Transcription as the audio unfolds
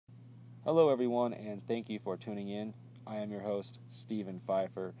Hello, everyone, and thank you for tuning in. I am your host, Stephen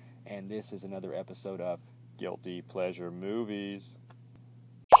Pfeiffer, and this is another episode of Guilty Pleasure Movies.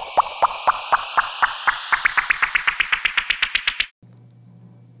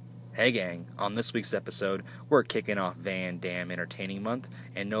 Hey gang, on this week's episode, we're kicking off Van Damme Entertaining Month,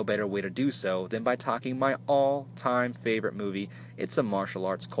 and no better way to do so than by talking my all-time favorite movie. It's a martial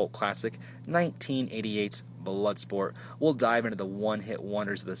arts cult classic, 1988's Bloodsport. We'll dive into the one-hit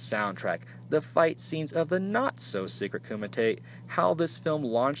wonders of the soundtrack, the fight scenes of the not-so-secret Kumite, how this film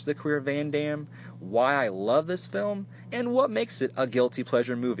launched the career of Van Damme, why I love this film, and what makes it a guilty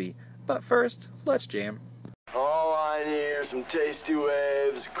pleasure movie. But first, let's jam. All I need are some tasty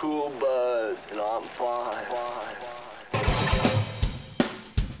waves, cool buzz, and I'm fine.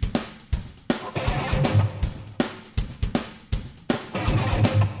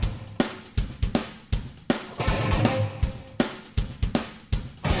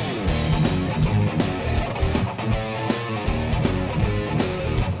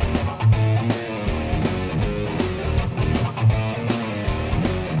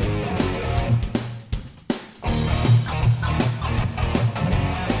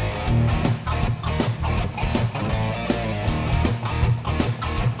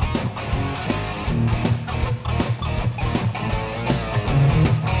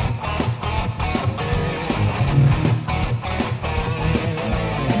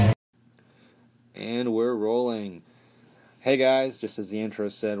 And we're rolling. Hey guys, just as the intro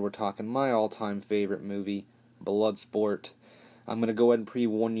said, we're talking my all-time favorite movie, Bloodsport. I'm going to go ahead and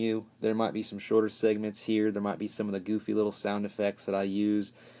pre-warn you, there might be some shorter segments here, there might be some of the goofy little sound effects that I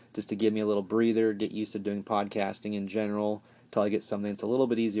use just to give me a little breather, get used to doing podcasting in general, until I get something that's a little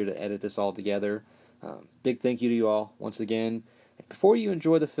bit easier to edit this all together. Big thank you to you all, once again. Before you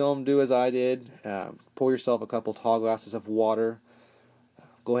enjoy the film, do as I did. Pour yourself a couple tall glasses of water.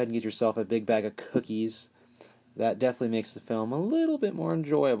 Go ahead and get yourself a big bag of cookies. That definitely makes the film a little bit more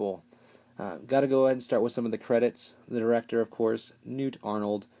enjoyable. Got to go ahead and start with some of the credits. The director, of course, Knut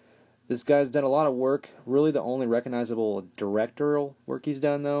Arnold. This guy's done a lot of work. Really, the only recognizable directorial work he's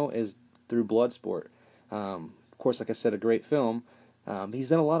done, though, is through Bloodsport. Of course, like I said, a great film.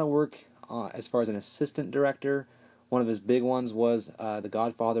 He's done a lot of work as far as an assistant director. One of his big ones was The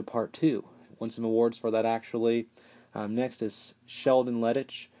Godfather Part 2. Won some awards for that, actually. Next is Sheldon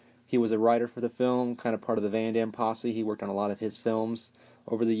Lettich. He was a writer for the film, kind of part of the Van Damme posse. He worked on a lot of his films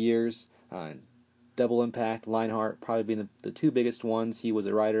over the years. Double Impact, Lionheart, probably being the two biggest ones. He was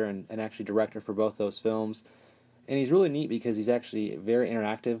a writer and actually director for both those films. And he's really neat because he's actually very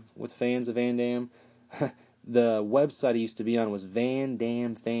interactive with fans of Van Damme. The website he used to be on was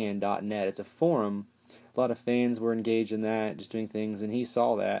vandammefan.net. It's a forum. A lot of fans were engaged in that, just doing things, and he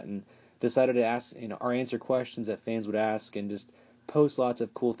saw that and decided to ask, or answer questions that fans would ask, and just post lots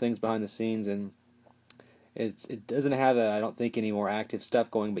of cool things behind the scenes. And it doesn't have I don't think, any more active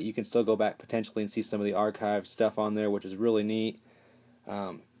stuff going, but you can still go back potentially and see some of the archived stuff on there, which is really neat.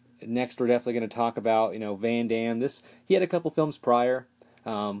 Next, we're definitely going to talk about Van Damme. He had a couple films prior.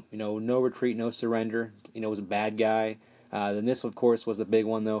 No Retreat, No Surrender. Was a bad guy. Then this, of course, was the big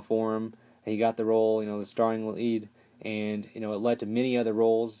one though for him. He got the role, the starring lead. And, it led to many other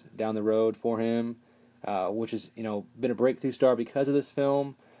roles down the road for him, which has, been a breakthrough star because of this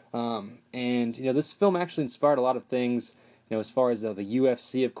film. And this film actually inspired a lot of things, as far as the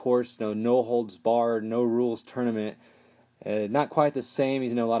UFC, of course, no holds barred, no rules tournament. Not quite the same,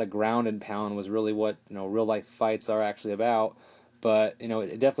 a lot of ground and pound was really what, real life fights are actually about. But,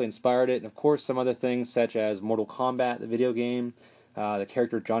 it definitely inspired it. And, of course, some other things such as Mortal Kombat, the video game, the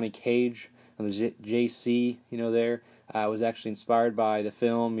character Johnny Cage, and the JC, there. Was actually inspired by the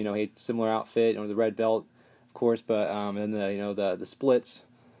film. He had a similar outfit, the red belt, of course, but and the splits.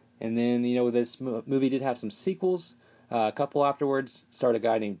 And then this movie did have some sequels. A couple afterwards. Starred a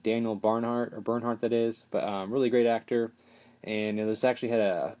guy named Daniel Bernhardt, that is, but really great actor. And this actually had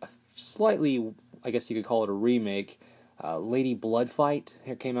a slightly, I guess you could call it a remake. Lady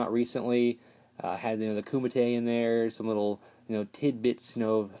Bloodfight came out recently. Had the Kumite in there, some little tidbits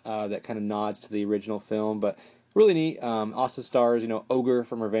that kind of nods to the original film, but really neat. Also stars Ogre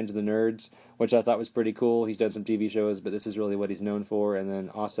from Revenge of the Nerds, which I thought was pretty cool. He's done some TV shows, but this is really what he's known for. And then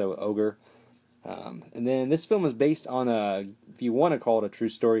also Ogre. And then this film is based on if you want to call it a true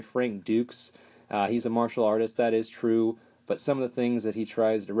story, Frank Dukes. He's a martial artist, that is true, but some of the things that he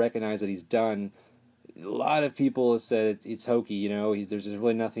tries to recognize that he's done, a lot of people have said it's hokey. There's just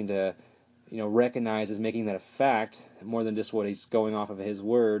really nothing to recognize as making that a fact, more than just what he's going off of his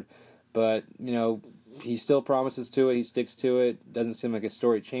word. But he still promises to it, he sticks to it, doesn't seem like his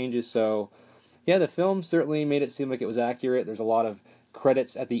story changes. So yeah, the film certainly made it seem like it was accurate. There's a lot of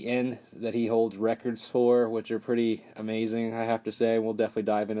credits at the end that he holds records for, which are pretty amazing, I have to say. We'll definitely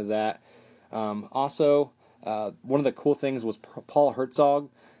dive into that. Also, one of the cool things was Paul Herzog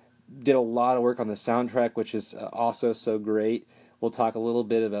did a lot of work on the soundtrack, which is also so great. We'll talk a little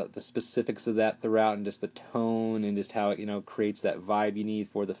bit about the specifics of that throughout, and just the tone and just how it creates that vibe you need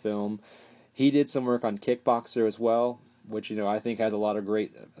for the film. He did some work on Kickboxer as well, which I think has got a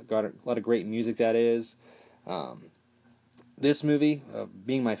lot of great music. That is, this movie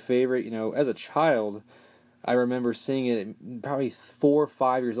being my favorite. As a child, I remember seeing it probably 4 or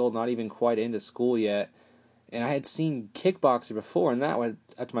 5 years old, not even quite into school yet. And I had seen Kickboxer before, and that one,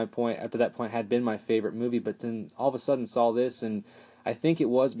 after that point, had been my favorite movie. But then all of a sudden saw this, and I think it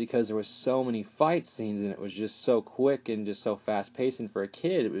was because there was so many fight scenes, and it was just so quick and just so fast paced. And for a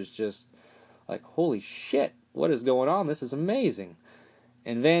kid, it was just like, holy shit, what is going on? This is amazing.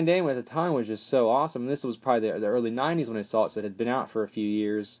 And Van Damme at the time was just so awesome. And this was probably the early '90s when I saw it, so it had been out for a few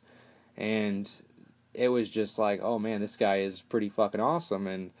years, and it was just like, oh man, this guy is pretty fucking awesome.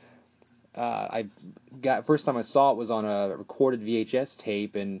 And first time I saw it was on a recorded VHS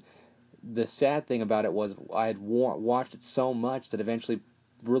tape, and the sad thing about it was I had watched it so much that eventually,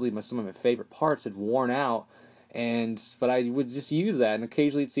 really, some of my favorite parts had worn out. But I would just use that, and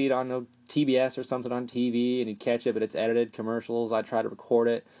occasionally you'd see it on TBS or something on TV, and you'd catch it, but it's edited commercials. I'd try to record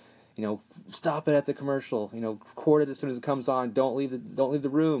it. Stop it at the commercial. Record it as soon as it comes on. Don't leave the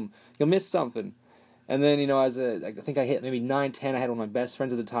room. You'll miss something. And then, I think I hit maybe 9, 10. I had one of my best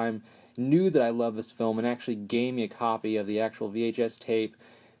friends at the time knew that I loved this film and actually gave me a copy of the actual VHS tape.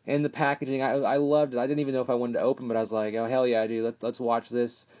 And the packaging, I loved it. I didn't even know if I wanted to open, but I was like, oh, hell yeah, I do. Let's watch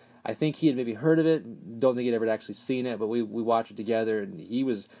this. I think he had maybe heard of it. Don't think he'd ever actually seen it, but we watched it together, and he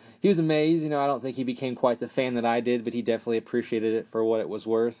was amazed. I don't think he became quite the fan that I did, but he definitely appreciated it for what it was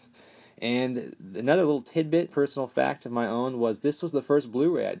worth. And another little tidbit, personal fact of my own, was this was the first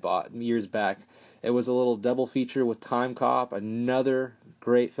Blu-ray I'd bought years back. It was a little double feature with Time Cop, another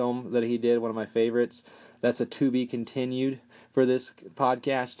great film that he did, one of my favorites. That's a to be continued for this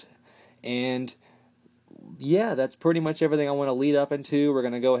podcast. And yeah, that's pretty much everything I want to lead up into. We're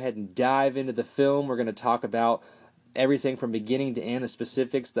going to go ahead and dive into the film. We're going to talk about everything from beginning to end, the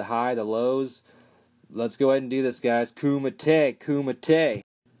specifics, the high, the lows. Let's go ahead and do this, guys. Kumite, kumite.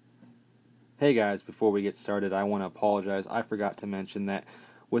 Hey guys, before we get started, I want to apologize. I forgot to mention that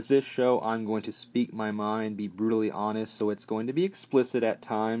with this show, I'm going to speak my mind, be brutally honest, so it's going to be explicit at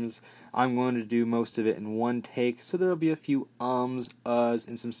times. I'm going to do most of it in one take, so there'll be a few ums, uhs,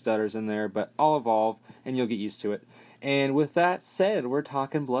 and some stutters in there, but I'll evolve, and you'll get used to it. And with that said, we're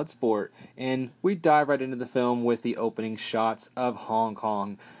talking Bloodsport, and we dive right into the film with the opening shots of Hong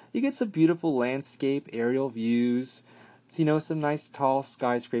Kong. You get some beautiful landscape, aerial views, some nice tall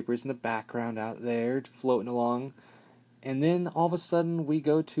skyscrapers in the background out there, floating along. And then all of a sudden we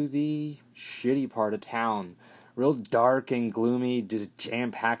go to the shitty part of town. Real dark and gloomy, just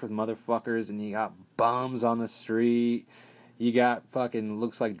jam-packed with motherfuckers, and you got bums on the street. You got fucking,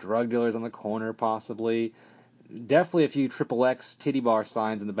 looks like drug dealers on the corner, possibly. Definitely a few XXX titty bar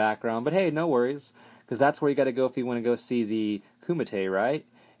signs in the background, but hey, no worries, because that's where you gotta go if you want to go see the Kumite, right?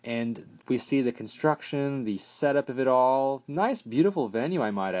 And we see the construction, the setup of it all. Nice, beautiful venue, I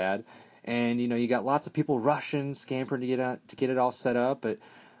might add. And, you got lots of people rushing, scampering to get it all set up. But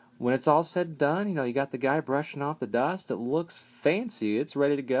when it's all said and done, you got the guy brushing off the dust. It looks fancy. It's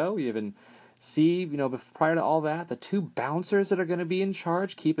ready to go. You even see, prior to all that, the 2 bouncers that are going to be in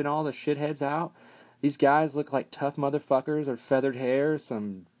charge, keeping all the shitheads out. These guys look like tough motherfuckers. Their feathered hair,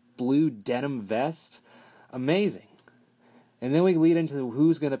 some blue denim vest. Amazing. And then we lead into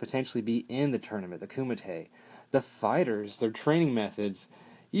who's going to potentially be in the tournament, the Kumite. The fighters, their training methods.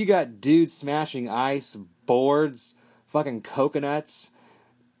 You got dudes smashing ice, boards, fucking coconuts.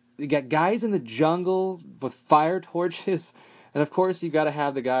 You got guys in the jungle with fire torches. And of course, you've got to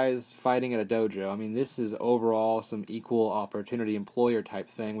have the guys fighting at a dojo. I mean, this is overall some equal opportunity employer type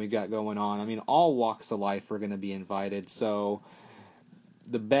thing we've got going on. I mean, all walks of life are going to be invited. So,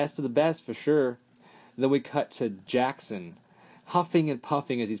 the best of the best for sure. Then we cut to Jackson, huffing and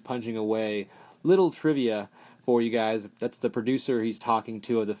puffing as he's punching away. Little trivia for you guys. That's the producer he's talking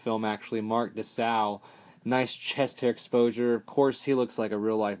to of the film, actually, Mark DeSalle. Nice chest hair exposure. Of course, he looks like a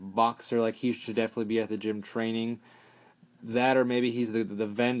real-life boxer, like he should definitely be at the gym training. That, or maybe he's the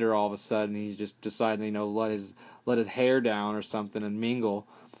vendor all of a sudden. He's just deciding, let his hair down or something and mingle.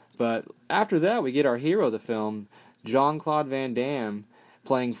 But after that, we get our hero of the film, Jean-Claude Van Damme,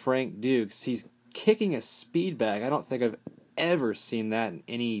 playing Frank Dukes. He's kicking a speed bag. I don't think I've ever seen that in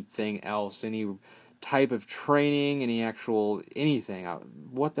anything else, any type of training, anything.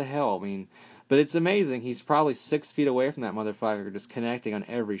 What the hell? I mean, But it's amazing. He's probably 6 feet away from that motherfucker, just connecting on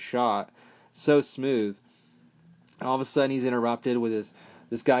every shot. So smooth. And all of a sudden, he's interrupted with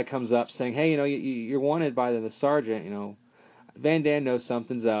this guy comes up saying, hey, you're wanted by the sergeant, Van Damme knows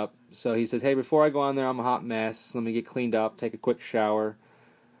something's up. So he says, hey, before I go on there, I'm a hot mess. Let me get cleaned up, take a quick shower.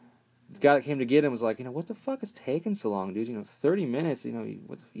 This guy that came to get him was like, what the fuck is taking so long, dude? 30 minutes,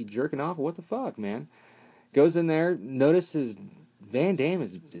 you jerking off? What the fuck, man? Goes in there, notices Van Damme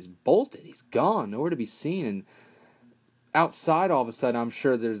is bolted. He's gone, nowhere to be seen. And outside, all of a sudden, I'm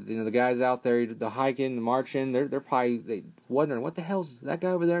sure there's the guys out there, the hiking, the marching. They're probably wondering what the hell's that guy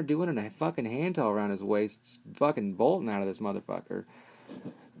over there doing, and a fucking hand towel around his waist, fucking bolting out of this motherfucker.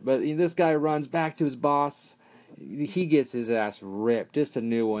 But this guy runs back to his boss. He gets his ass ripped, just a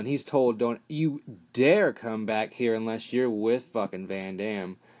new one. He's told, don't you dare come back here unless you're with fucking Van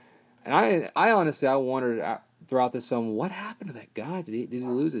Damme. And I honestly, I wondered throughout this film, what happened to that guy? Did he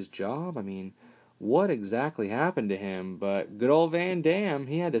lose his job? I mean, what exactly happened to him? But good old Van Damme,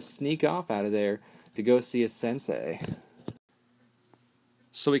 he had to sneak off out of there to go see his sensei.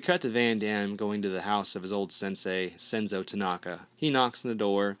 So we cut to Van Damme going to the house of his old sensei, Senzo Tanaka. He knocks on the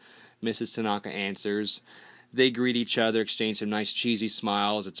door. Mrs. Tanaka answers. They greet each other, exchange some nice cheesy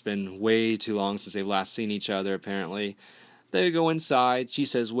smiles. It's been way too long since they've last seen each other, apparently. They go inside. She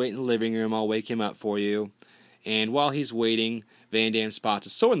says, wait in the living room. I'll wake him up for you. And while he's waiting, Van Damme spots a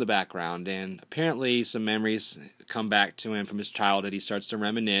sword in the background. And apparently some memories come back to him from his childhood. He starts to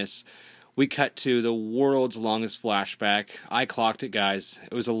reminisce. We cut to the world's longest flashback. I clocked it, guys.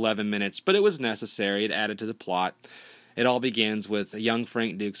 It was 11 minutes, but it was necessary. It added to the plot. It all begins with young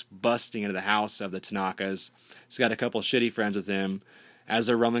Frank Dukes busting into the house of the Tanakas. He's got a couple shitty friends with him. As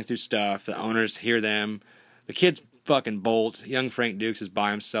they're rumbling through stuff, the owners hear them. The kids fucking bolt. Young Frank Dukes is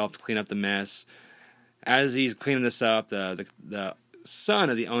by himself to clean up the mess. As he's cleaning this up, the son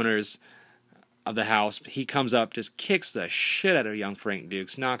of the owners of the house, he comes up, just kicks the shit out of young Frank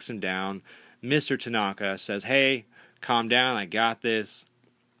Dukes, knocks him down. Mr. Tanaka says, hey, calm down, I got this.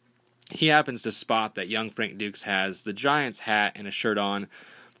 He happens to spot that young Frank Dukes has the Giants hat and a shirt on.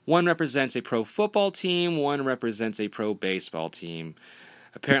 One represents a pro football team, one represents a pro baseball team.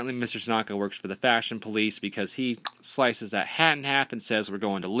 Apparently, Mr. Tanaka works for the fashion police because he slices that hat in half and says, we're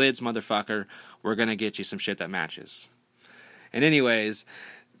going to Lids, motherfucker. We're going to get you some shit that matches. And anyways,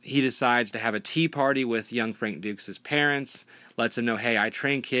 he decides to have a tea party with young Frank Dukes' parents, lets him know, hey, I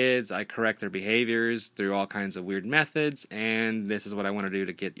train kids, I correct their behaviors through all kinds of weird methods, and this is what I want to do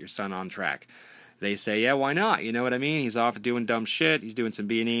to get your son on track. They say, yeah, why not? You know what I mean? He's off doing dumb shit, he's doing some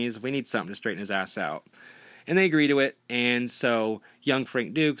B&Es, we need something to straighten his ass out. And they agree to it, and so young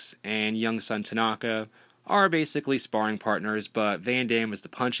Frank Dukes and young son Tanaka are basically sparring partners, but Van Damme is the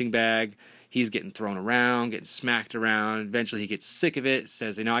punching bag. He's getting thrown around, getting smacked around. Eventually he gets sick of it,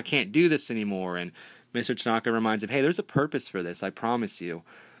 says, I can't do this anymore. And Mr. Tanaka reminds him, hey, there's a purpose for this, I promise you.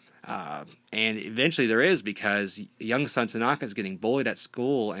 And eventually there is, because young son Tanaka is getting bullied at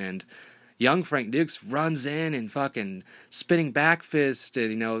school, and young Frank Dukes runs in and fucking spinning back fist,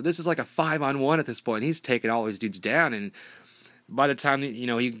 and, this is like a 5-on-1 at this point. He's taking all these dudes down, and by the time,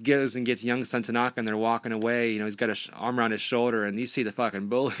 he goes and gets young son Tanaka and they're walking away, he's got his arm around his shoulder, and you see the fucking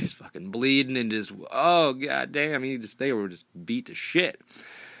bully, he's fucking bleeding, and just, oh, god damn, they were just beat to shit.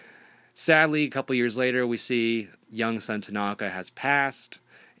 Sadly, a couple years later, we see young son Tanaka has passed,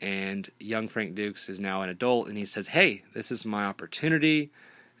 and young Frank Dukes is now an adult, and he says, hey, this is my opportunity.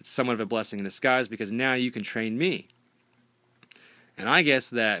 It's somewhat of a blessing in disguise, because now you can train me. And I guess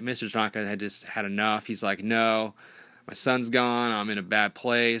that Mr. Tanaka had just had enough. He's like, no, my son's gone, I'm in a bad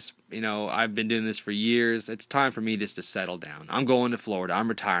place, I've been doing this for years, it's time for me just to settle down. I'm going to Florida, I'm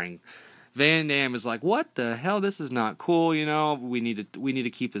retiring. Van Damme is like, what the hell, this is not cool, we need to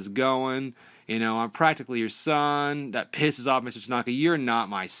keep this going, I'm practically your son. That pisses off Mr. Tanaka. You're not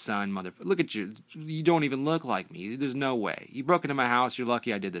my son, motherfucker. Look at you, you don't even look like me, there's no way. You broke into my house, you're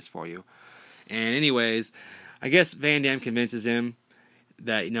lucky I did this for you. And anyways, I guess Van Damme convinces him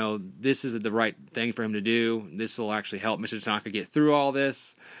that, this is the right thing for him to do. This will actually help Mr. Tanaka get through all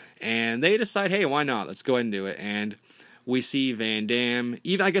this. And they decide, hey, why not? Let's go ahead and do it. And we see Van Damme,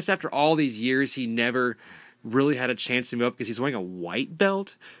 even I guess after all these years, he never really had a chance to move up because he's wearing a white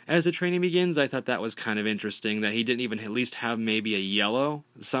belt as the training begins. I thought that was kind of interesting, that he didn't even at least have maybe a yellow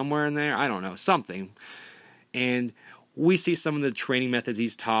somewhere in there. I don't know, something. And we see some of the training methods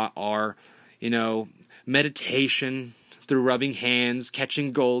he's taught are, meditation, through rubbing hands,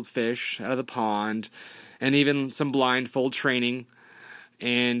 catching goldfish out of the pond, and even some blindfold training.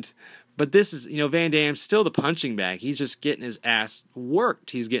 But this is, Van Damme's still the punching bag. He's just getting his ass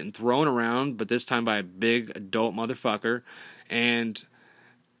worked. He's getting thrown around, but this time by a big adult motherfucker. And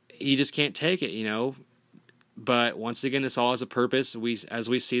he just can't take it, you know. But once again, this all has a purpose. As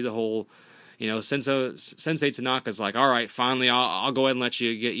we see the whole, you know, Sensei Tanaka's like, all right, finally, I'll go ahead and let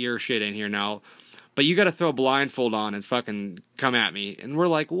you get your shit in here now. But you got to throw a blindfold on and fucking come at me. And we're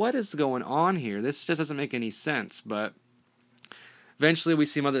like, what is going on here? This just doesn't make any sense. But eventually we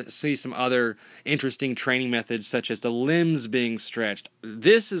see some other interesting training methods, such as the limbs being stretched.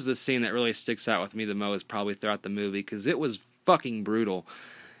 This is the scene that really sticks out with me the most probably throughout the movie, because it was fucking brutal.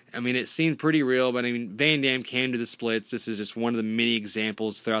 I mean, it seemed pretty real, but I mean, Van Damme can do the splits. This is just one of the many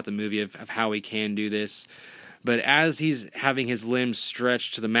examples throughout the movie of how he can do this. But as he's having his limbs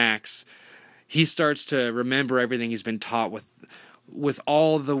stretched to the max, he starts to remember everything he's been taught with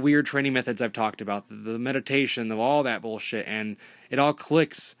all the weird training methods I've talked about, the meditation, of all that bullshit, and it all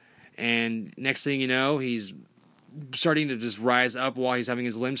clicks. And next thing you know, he's starting to just rise up while he's having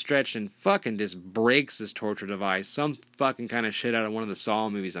his limbs stretched and fucking just breaks his torture device. Some fucking kind of shit out of one of the Saw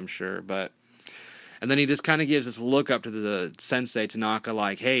movies, I'm sure. And then he just kind of gives this look up to the Sensei Tanaka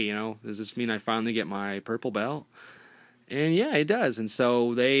like, hey, you know, does this mean I finally get my purple belt? And yeah, it does. And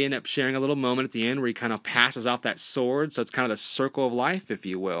so they end up sharing a little moment at the end where he kind of passes off that sword. So it's kind of the circle of life, if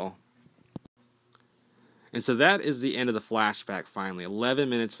you will. And so that is the end of the flashback finally, 11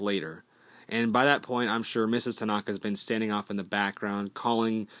 minutes later. And by that point, I'm sure Mrs. Tanaka's been standing off in the background,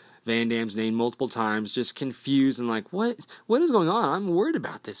 calling Van Damme's name multiple times, just confused and like, what is going on? I'm worried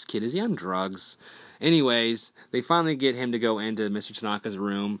about this kid. Is he on drugs? Anyways, they finally get him to go into Mr. Tanaka's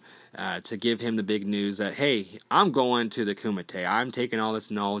room to give him the big news that, hey, I'm going to the Kumite. I'm taking all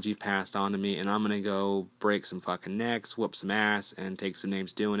this knowledge you've passed on to me, and I'm going to go break some fucking necks, whoop some ass, and take some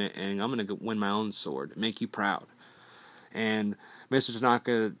names doing it, and I'm going to win my own sword, make you proud. And Mr.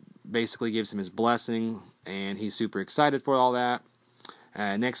 Tanaka basically gives him his blessing, and he's super excited for all that.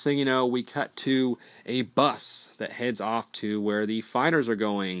 Next thing you know, we cut to a bus that heads off to where the fighters are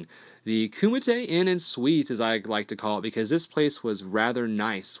going. The Kumite Inn and Suites, as I like to call it, because this place was rather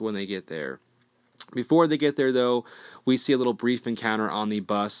nice when they get there. Before they get there, though, we see a little brief encounter on the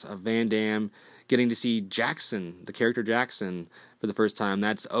bus of Van Damme getting to see Jackson, the character Jackson, for the first time.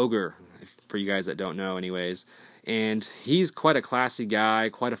 That's Ogre, for you guys that don't know anyways. And he's quite a classy guy,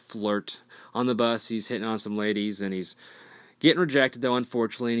 quite a flirt. On the bus, he's hitting on some ladies, and he's getting rejected, though,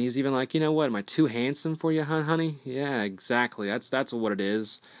 unfortunately. And he's even like, you know what, am I too handsome for you, honey? Yeah, exactly. That's what it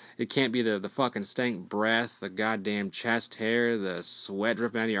is. It can't be the fucking stank breath, the goddamn chest hair, the sweat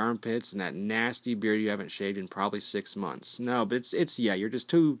dripping out of your armpits, and that nasty beard you haven't shaved in probably 6 months. No, but it's yeah, you're just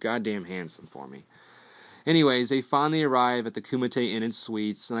too goddamn handsome for me. Anyways, they finally arrive at the Kumite Inn and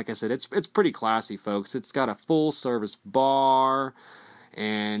Suites, and like I said, it's pretty classy, folks. It's got a full-service bar,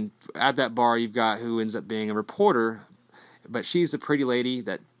 and at that bar you've got who ends up being a reporter, but she's a pretty lady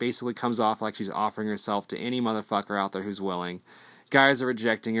that basically comes off like she's offering herself to any motherfucker out there who's willing. Guys are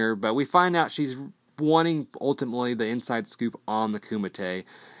rejecting her, but we find out she's wanting, ultimately, the inside scoop on the Kumite.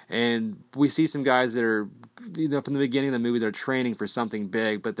 And we see some guys that are, you know, from the beginning of the movie, they're training for something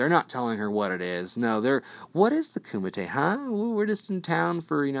big, but they're not telling her what it is. No, what is the Kumite, huh? We're just in town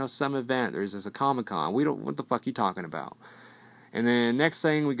for, you know, some event. There's a Comic-Con. What the fuck are you talking about? And then next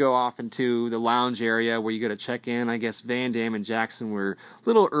thing, we go off into the lounge area where you go to check in. I guess Van Damme and Jackson were a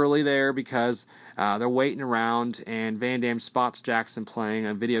little early there because they're waiting around, and Van Damme spots Jackson playing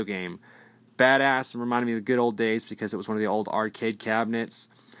a video game. Badass, and reminded me of the good old days because it was one of the old arcade cabinets.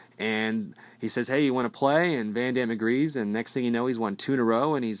 And he says, hey, you want to play? And Van Damme agrees, and next thing you know, he's won 2 in a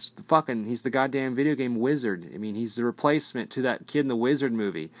row, and he's the goddamn video game wizard. I mean, he's the replacement to that kid in the Wizard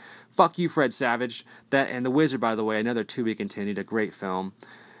movie. Fuck you, Fred Savage. That and The Wizard, by the way, another to be continued, a great film.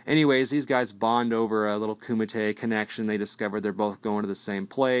 Anyways, these guys bond over a little Kumite connection. They discover they're both going to the same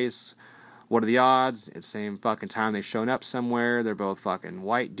place. What are the odds? It's the same fucking time they've shown up somewhere. They're both fucking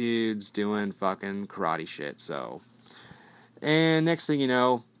white dudes doing fucking karate shit, so. And next thing you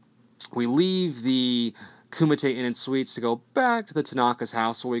know, we leave the Kumite Inn and Suites to go back to the Tanaka's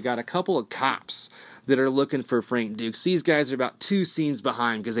house where we got a couple of cops that are looking for Frank Dukes. These guys are about 2 scenes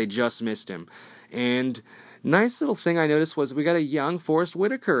behind because they just missed him. And nice little thing I noticed was we got a young Forrest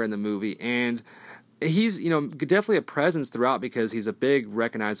Whitaker in the movie, and he's, you know, definitely a presence throughout because he's a big,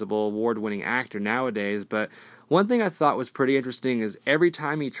 recognizable, award-winning actor nowadays. But one thing I thought was pretty interesting is every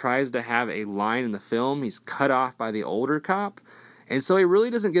time he tries to have a line in the film, he's cut off by the older cop. And so he really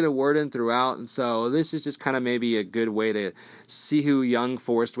doesn't get a word in throughout, and so this is just kind of maybe a good way to see who young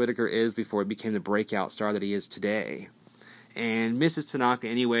Forrest Whitaker is before he became the breakout star that he is today. And Mrs. Tanaka,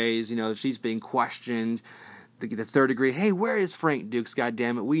 anyways, you know, she's being questioned to the third degree. Hey, where is Frank Dukes,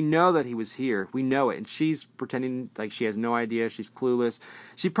 goddammit? We know that he was here. We know it. And she's pretending like she has no idea. She's clueless.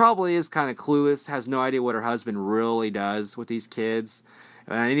 She probably is kind of clueless, has no idea what her husband really does with these kids.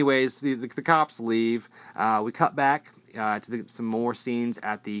 Anyways, the cops leave. We cut back to some more scenes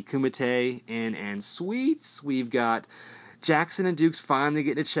at the Kumite Inn and Suites. We've got Jackson and Dukes finally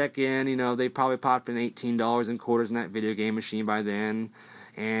getting to check in. You know, they probably popped in $18 in quarters in that video game machine by then.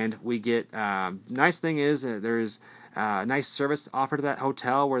 And we get, nice thing is, there's nice service offered to that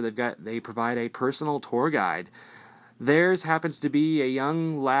hotel where they provide a personal tour guide. Theirs happens to be a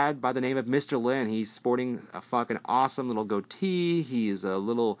young lad by the name of Mr. Lin. He's sporting a fucking awesome little goatee. He is a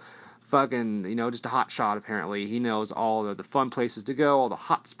little fucking, just a hot shot apparently. He knows all the fun places to go, all the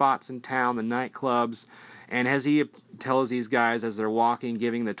hot spots in town, the nightclubs. And as he tells these guys as they're walking,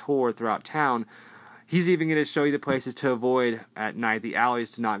 giving the tour throughout town, he's even going to show you the places to avoid at night, the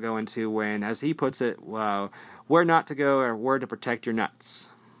alleys to not go into when, as he puts it, where not to go or where to protect your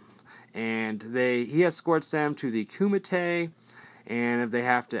nuts. And he escorts them to the Kumite, and if they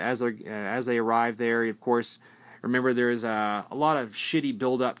have to, as they arrive there, of course, remember there's a lot of shitty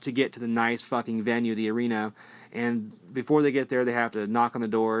build-up to get to the nice fucking venue, the arena, and before they get there, they have to knock on the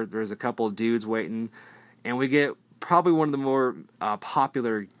door. There's a couple of dudes waiting, and we get probably one of the more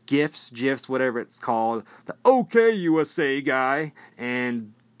popular GIFs, whatever it's called, the OK USA guy,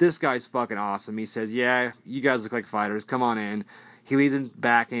 and this guy's fucking awesome. He says, yeah, you guys look like fighters, come on in. He leads them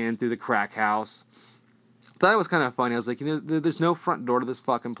back in through the crack house. Thought it was kind of funny. I was like, there's no front door to this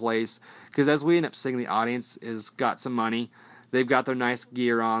fucking place. Because as we end up seeing, the audience has got some money. They've got their nice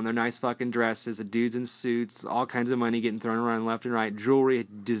gear on, their nice fucking dresses, the dudes in suits, all kinds of money getting thrown around left and right, jewelry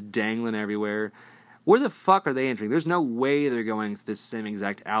just dangling everywhere. Where the fuck are they entering? There's no way they're going this same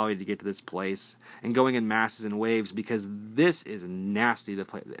exact alley to get to this place and going in masses and waves, because this is nasty,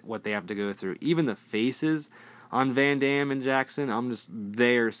 what they have to go through. Even the faces on Van Damme and Jackson,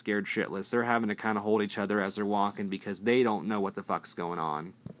 they're scared shitless. They're having to kind of hold each other as they're walking because they don't know what the fuck's going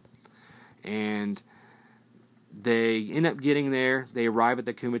on. And they end up getting there. They arrive at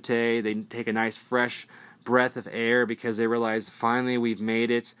the Kumite. They take a nice fresh breath of air because they realize finally we've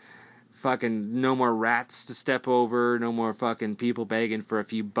made it. Fucking no more rats to step over. No more fucking people begging for a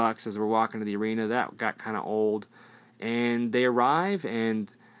few bucks as we're walking to the arena. That got kind of old. And they arrive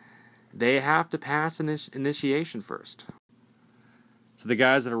and they have to pass initiation first. So the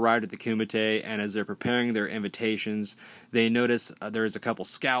guys have arrived at the Kumite, and as they're preparing their invitations, they notice there's a couple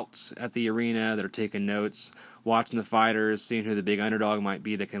scouts at the arena that are taking notes, watching the fighters, seeing who the big underdog might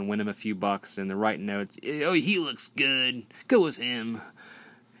be that can win them a few bucks, and they're writing notes. Oh, he looks good. Go with him.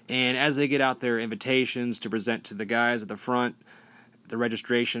 And as they get out their invitations to present to the guys at the front, the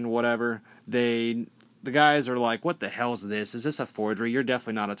registration, whatever, the guys are like, what the hell is this? Is this a forgery? You're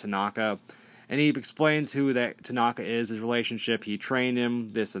definitely not a Tanaka. And he explains who that Tanaka is, his relationship. He trained him,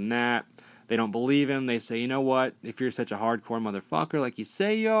 this and that. They don't believe him. They say, you know what? If you're such a hardcore motherfucker like you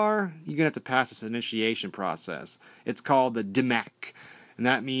say you are, you're going to have to pass this initiation process. It's called the Demek, and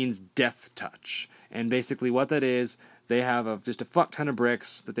that means death touch. And basically what that is, they have just a fuck ton of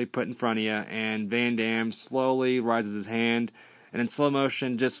bricks that they put in front of you, and Van Damme slowly rises his hand, and in slow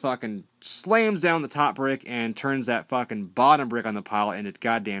motion just fucking slams down the top brick and turns that fucking bottom brick on the pile into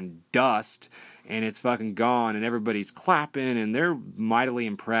goddamn dust, and it's fucking gone, and everybody's clapping, and they're mightily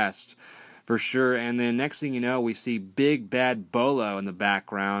impressed, for sure. And then next thing you know, we see Big Bad Bolo in the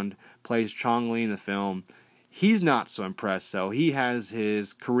background, plays Chong Li in the film. He's not so impressed, though. He has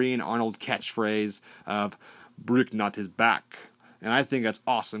his Korean Arnold catchphrase of, brick not his back. And I think that's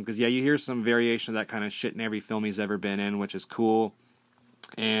awesome, because, yeah, you hear some variation of that kind of shit in every film he's ever been in, which is cool.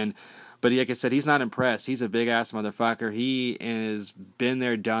 But like I said, he's not impressed. He's a big-ass motherfucker. He has been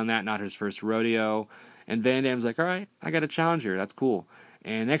there, done that, not his first rodeo. And Van Damme's like, all right, I got a challenger. That's cool.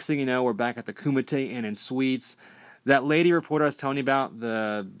 And next thing you know, we're back at the Kumite Inn and Suites. That lady reporter I was telling you about,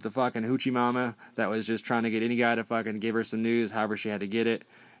 the fucking hoochie mama that was just trying to get any guy to fucking give her some news, however she had to get it.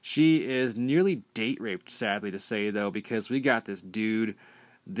 She is nearly date raped, sadly to say, though, because we got this dude,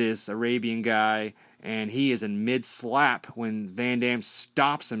 this Arabian guy, and he is in mid-slap when Van Damme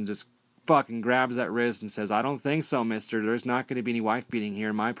stops him, just fucking grabs that wrist and says, I don't think so, mister. There's not going to be any wife-beating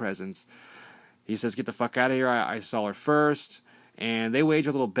here in my presence. He says, get the fuck out of here. I saw her first. And they wage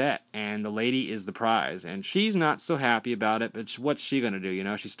a little bet, and the lady is the prize. And she's not so happy about it, but what's she going to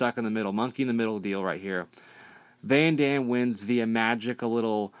do? She's stuck in the middle. Monkey in the middle deal right here. Van Damme wins via magic, a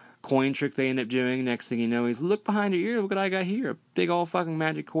little coin trick they end up doing. Next thing you know, he's, look behind your ear, look what I got here. A big old fucking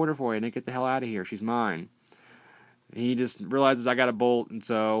magic quarter for you, and get the hell out of here. She's mine. He just realizes I got a bolt, and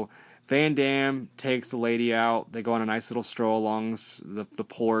so Van Damme takes the lady out. They go on a nice little stroll along the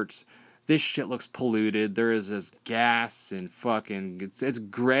port. This shit looks polluted. There is this gas and fucking... It's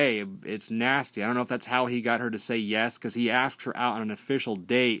gray. It's nasty. I don't know if that's how he got her to say yes, because he asked her out on an official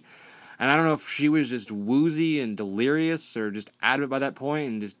date. And I don't know if she was just woozy and delirious or just out of it by that point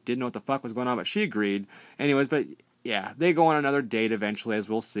and just didn't know what the fuck was going on, but she agreed. Anyways, but yeah, they go on another date eventually, as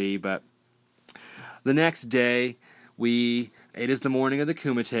we'll see. But the next day, it is the morning of the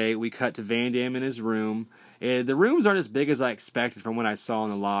Kumite. We cut to Van Damme in his room. The rooms aren't as big as I expected from what I saw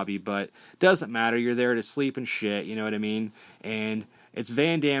in the lobby, but doesn't matter. You're there to sleep and shit, you know what I mean? And it's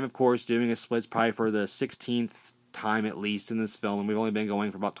Van Damme, of course, doing his splits probably for the 16th time at least in this film, and we've only been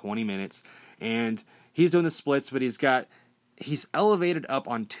going for about 20 minutes. And he's doing the splits, but he's elevated up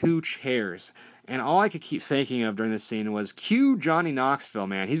on 2 chairs. And all I could keep thinking of during this scene was, cue Johnny Knoxville,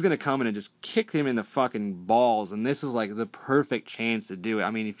 man. He's going to come in and just kick him in the fucking balls, and this is like the perfect chance to do it.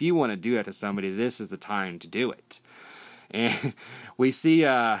 I mean, if you want to do that to somebody, this is the time to do it. And we see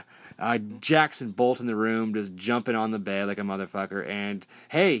Jackson Bolt in the room just jumping on the bed like a motherfucker. And,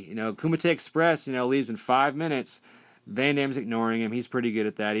 hey, Kumite Express, leaves in 5 minutes. Van Damme's ignoring him. He's pretty good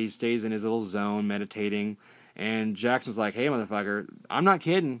at that. He stays in his little zone meditating. And Jackson's like, hey, motherfucker, I'm not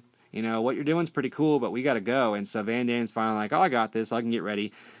kidding. What you're doing's pretty cool, but we gotta go. And so Van Damme's finally like, oh, I got this. I can get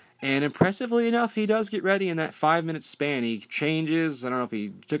ready. And impressively enough, he does get ready in that 5-minute span. He changes. I don't know if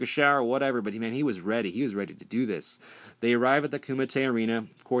he took a shower or whatever, but he was ready. He was ready to do this. They arrive at the Kumite Arena.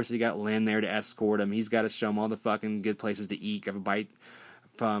 Of course, he got Lynn there to escort him. He's got to show him all the fucking good places to eat. Have a bite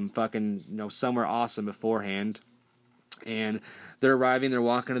from fucking, somewhere awesome beforehand. And they're arriving. They're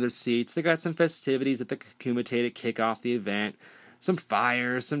walking to their seats. They got some festivities at the Kumite to kick off the event. Some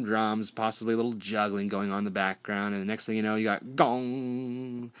fire, some drums, possibly a little juggling going on in the background, and the next thing you know, you got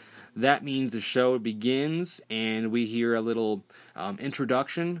gong. That means the show begins, and we hear a little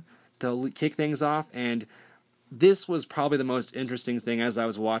introduction to kick things off, and this was probably the most interesting thing as I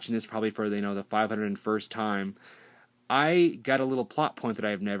was watching this, probably for the 501st time. I got a little plot point that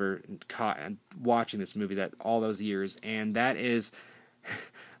I have never caught watching this movie that all those years, and that is...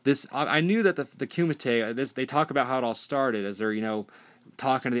 This I knew that the Kumite, they talk about how it all started as they're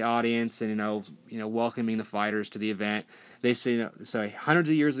talking to the audience and welcoming the fighters to the event. They say so hundreds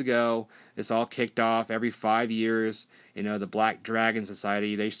of years ago this all kicked off. Every 5 years, the Black Dragon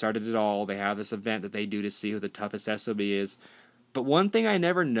Society, they started it all. They have this event that they do to see who the toughest SOB is. But one thing I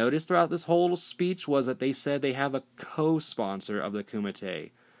never noticed throughout this whole speech was that they said they have a co-sponsor of the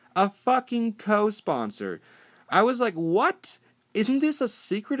Kumite. A fucking co-sponsor. I was like, what? Isn't this a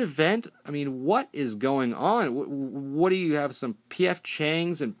secret event? I mean, what is going on? What do you have, some P.F.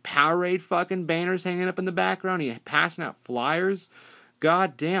 Chang's and Powerade fucking banners hanging up in the background? Are you passing out flyers?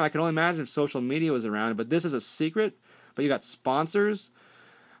 God damn, I can only imagine if social media was around, but this is a secret? But you got sponsors?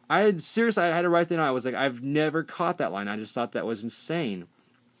 I had to write that down. I was like, I've never caught that line. I just thought that was insane.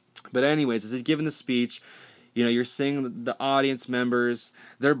 But anyways, as he's giving the speech... you're seeing the audience members,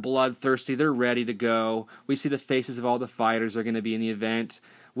 they're bloodthirsty, they're ready to go. We see the faces of all the fighters are going to be in the event.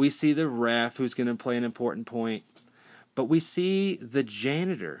 We see the ref who's going to play an important point. But we see the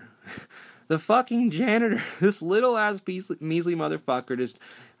janitor. The fucking janitor. This little-ass measly motherfucker just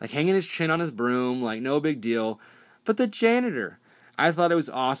hanging his chin on his broom, no big deal. But the janitor. I thought it was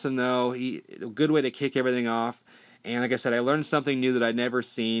awesome, though. A good way to kick everything off. And like I said, I learned something new that I'd never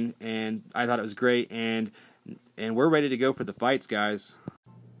seen, and I thought it was great, and we're ready to go for the fights, guys.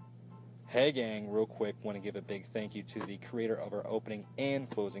 Hey gang, real quick, want to give a big thank you to the creator of our opening and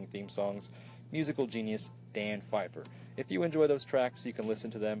closing theme songs, musical genius Dan Pfeiffer. If you enjoy those tracks, you can listen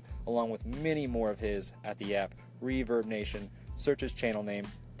to them along with many more of his at the app Reverb Nation. Search his channel name,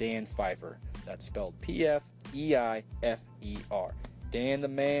 Dan Pfeiffer. That's spelled P-F-E-I-F-E-R. Dan the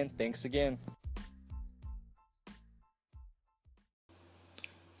man, thanks again.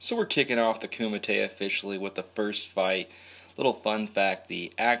 So we're kicking off the Kumite officially with the first fight. Little fun fact,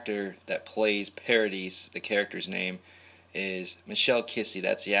 the actor that plays Paradis, the character's name, is Michelle Kissy.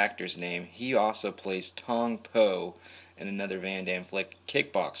 That's the actor's name. He also plays Tong Po in another Van Damme flick,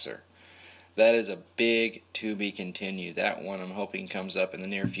 Kickboxer. That is a big to be continued. That one I'm hoping comes up in the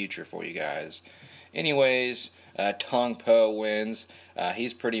near future for you guys. Anyways, Tong Po wins.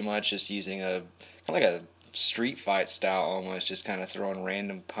 He's pretty much just using kind of like a street fight style almost, just kind of throwing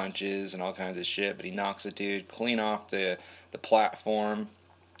random punches and all kinds of shit, but he knocks a dude clean off the platform.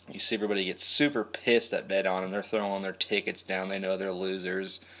 You see everybody get super pissed that bet on him. They're throwing their tickets down. They know they're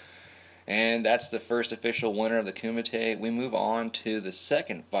losers. And that's the first official winner of the Kumite. We move on to the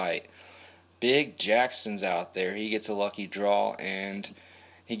second fight. Big Jackson's out there. He gets a lucky draw, and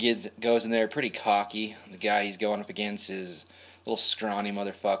he goes in there pretty cocky. The guy he's going up against is a little scrawny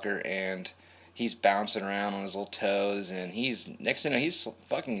motherfucker, and he's bouncing around on his little toes, and next thing you know, he's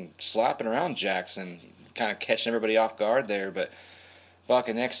fucking slapping around Jackson, kind of catching everybody off guard there, but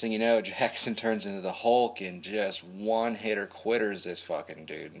fucking next thing you know, Jackson turns into the Hulk and just one-hitter quitters this fucking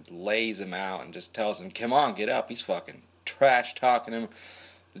dude. And lays him out and just tells him, come on, get up. He's fucking trash-talking him.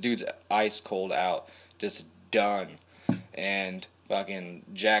 The dude's ice cold out. Just done. And fucking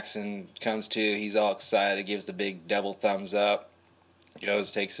Jackson comes to, he's all excited, gives the big double thumbs up,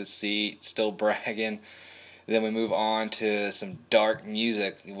 goes, takes his seat, still bragging. Then we move on to some dark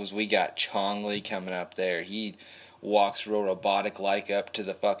music. We got Chong Li coming up there. He walks real robotic-like up to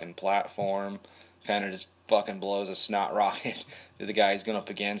the fucking platform, kind of just fucking blows a snot rocket to the guy he's going up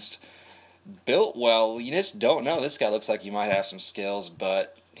against. Built well, you just don't know. This guy looks like he might have some skills,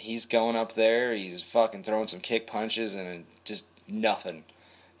 but he's going up there, he's fucking throwing some kick punches, and just nothing.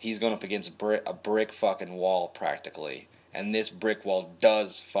 He's going up against a brick fucking wall, practically. And this brick wall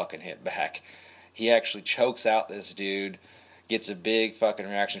does fucking hit back. He actually chokes out this dude, gets a big fucking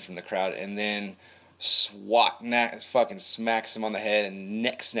reaction from the crowd, and then fucking smacks him on the head and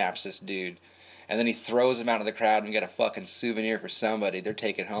neck snaps this dude. And then he throws him out of the crowd, and we got a fucking souvenir for somebody. They're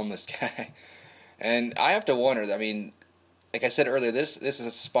taking home this guy. And I have to wonder, I mean, like I said earlier, this is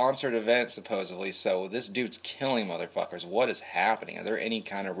a sponsored event, supposedly, so this dude's killing motherfuckers. What is happening? Are there any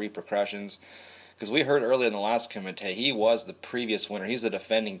kind of repercussions? Because we heard earlier in the last Kumite, he was the previous winner. He's the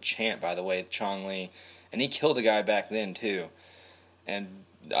defending champ, by the way, Chong Li. And he killed a guy back then, too. And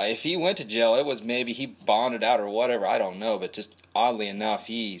if he went to jail, it was maybe he bonded out or whatever, I don't know. But just oddly enough,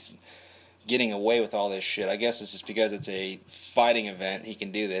 he's getting away with all this shit. I guess it's just because it's a fighting event, he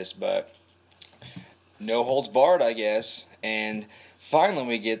can do this, but no holds barred, I guess. And finally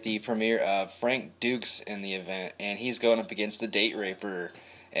we get the premiere of Frank Dukes in the event, and he's going up against the Date Raper.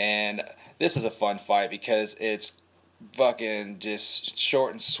 And this is a fun fight because it's fucking just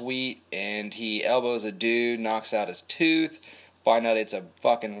short and sweet, and he elbows a dude, knocks out his tooth, find out it's a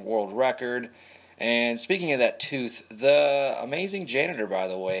fucking world record. And speaking of that tooth, the amazing janitor, by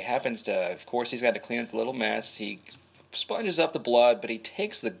the way, happens to, of course, he's got to clean up the little mess. He sponges up the blood, but he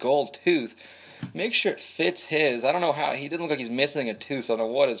takes the gold tooth, makes sure it fits his. I don't know how, he didn't look like he's missing a tooth, so I don't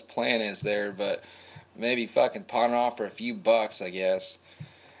know what his plan is there, but maybe fucking pawn it off for a few bucks, I guess.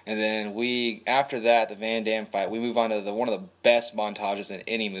 And then after that, the Van Damme fight, we move on to one of the best montages in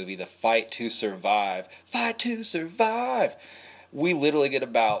any movie, the Fight to Survive. Fight to Survive! We literally get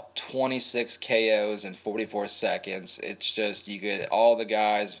about 26 KOs in 44 seconds. It's just, you get all the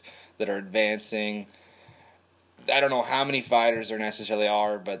guys that are advancing. I don't know how many fighters there necessarily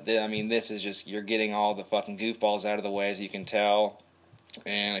are, but this is just, you're getting all the fucking goofballs out of the way, as you can tell.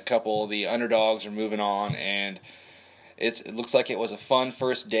 And a couple of the underdogs are moving on, and it looks like it was a fun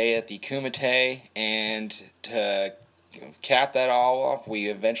first day at the Kumite. And to cap that all off, we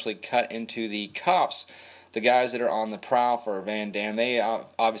eventually cut into the cops. The guys that are on the prowl for Van Damme, they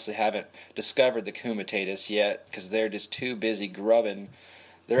obviously haven't discovered the Kumitatus yet because they're just too busy grubbing.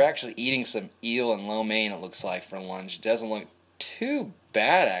 They're actually eating some eel and lo mein, it looks like, for lunch. It doesn't look too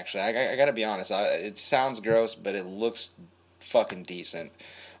bad, actually. I gotta be honest. It sounds gross, but it looks fucking decent.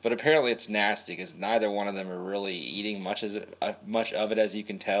 But apparently it's nasty because neither one of them are really eating much of it, as you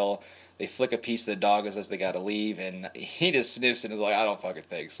can tell. They flick a piece of the dog as they gotta leave, and he just sniffs it and is like, I don't fucking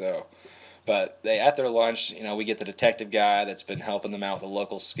think so. But at their lunch, we get the detective guy that's been helping them out with a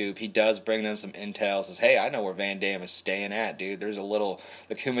local scoop. He does bring them some intel. Says, hey, I know where Van Damme is staying at, dude. There's the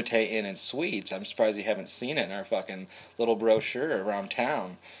Kumite Inn and Suites. I'm surprised you haven't seen it in our fucking little brochure around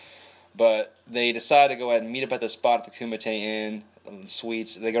town. But they decide to go ahead and meet up at the spot at the Kumite Inn and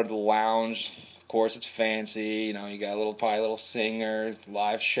Suites. They go to the lounge. Of course, it's fancy. You got probably a little singer,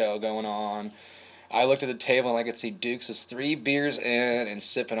 live show going on. I looked at the table and I could see Dukes was 3 beers in and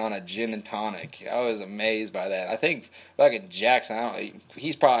sipping on a gin and tonic. I was amazed by that. I think fucking Jackson,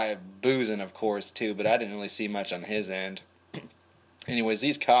 he's probably boozing, of course, too, but I didn't really see much on his end. Anyways,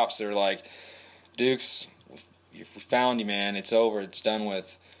 these cops are like, Dukes, we found you, man. It's over. It's done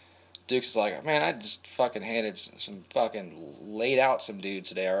with. Dukes is like, man, I just fucking laid out some dudes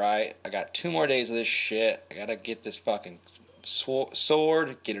today, alright? I got 2 more days of this shit. I gotta get this fucking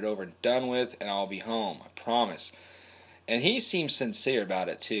sword, get it over and done with, and I'll be home. I promise. And he seems sincere about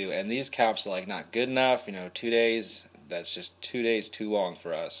it too. And these cops are like, not good enough. 2 days. That's just 2 days too long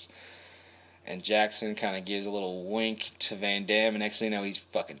for us. And Jackson kind of gives a little wink to Van Damme. And next thing you know, he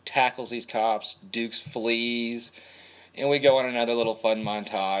fucking tackles these cops. Dukes flees. And we go on another little fun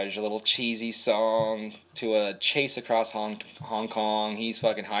montage, a little cheesy song to a chase across Hong Kong. He's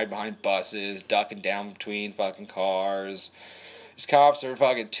fucking hiding behind buses, ducking down between fucking cars. These cops are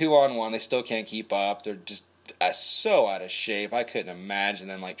fucking 2-on-1. They still can't keep up. They're just so out of shape. I couldn't imagine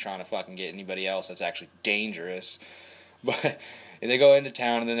them trying to fucking get anybody else that's actually dangerous. But And they go into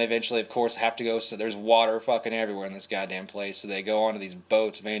town, and then they eventually, of course, have to go. So there's water fucking everywhere in this goddamn place. So they go onto these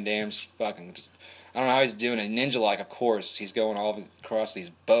boats. Van Damme's fucking just, I don't know how he's doing it. Ninja-like, of course. He's going all across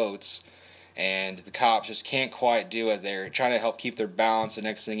these boats, and the cops just can't quite do it. They're trying to help keep their balance. The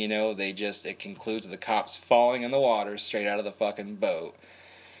next thing you know, it concludes with the cops falling in the water straight out of the fucking boat.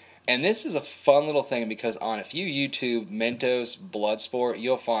 And this is a fun little thing because if you YouTube Mentos Bloodsport,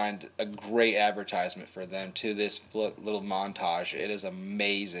 you'll find a great advertisement for them to this little montage. It is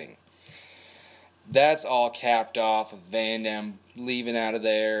amazing. That's all capped off with Van Damme leaving out of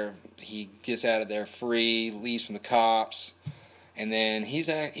there. He gets out of there free, leaves from the cops, and then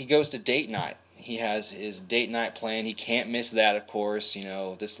he goes to date night. He has his date night plan. He can't miss that, of course. You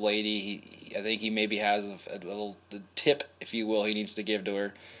know, this lady, I think he maybe has a little tip, if you will, he needs to give to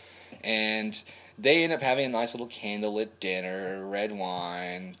her. And they end up having a nice little candlelit dinner, red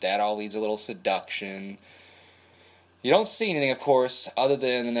wine. That all leads a little seduction. You don't see anything, of course, other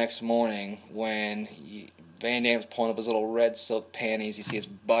than the next morning when Van Damme's pulling up his little red silk panties. You see his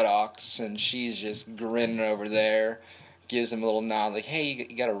buttocks, and she's just grinning over there. Gives him a little nod, like, hey,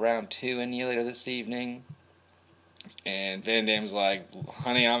 you got a round 2 in you later this evening? And Van Damme's like,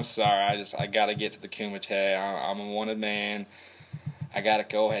 honey, I'm sorry. I got to get to the Kumite. I'm a wanted man. I gotta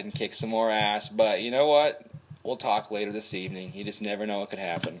go ahead and kick some more ass, but you know what? We'll talk later this evening. You just never know what could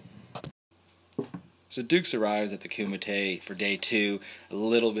happen. So Dukes arrives at the Kumite for day 2, a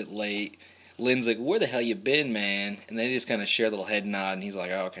little bit late. Lynn's like, where the hell you been, man? And they just kind of share a little head nod, and he's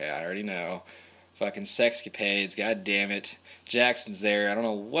like, oh, okay, I already know. Fucking sexcapades, god damn it. Jackson's there, I don't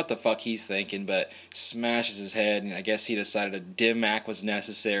know what the fuck he's thinking, but smashes his head, and I guess he decided a dim act was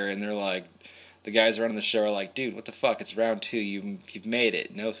necessary, and they're like, the guys running the show are like, dude, what the fuck? It's round 2. You've made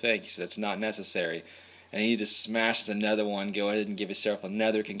it. No thanks. That's not necessary. And he just smashes another one. Go ahead and give yourself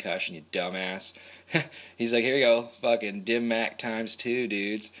another concussion, you dumbass. He's like, here you go. Fucking Dim Mac times 2,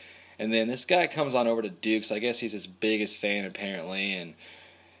 dudes. And then this guy comes on over to Dukes. I guess he's his biggest fan, apparently. And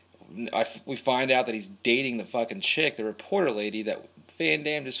we find out that he's dating the fucking chick, the reporter lady that Van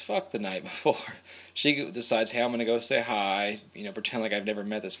Damme just fucked the night before. She decides, hey, I'm going to go say hi, pretend like I've never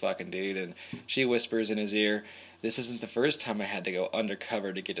met this fucking dude, and she whispers in his ear, this isn't the first time I had to go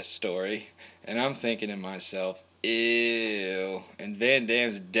undercover to get a story. And I'm thinking to myself, ew. And Van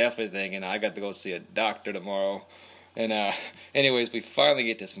Damme's definitely thinking, I got to go see a doctor tomorrow. And anyways, we finally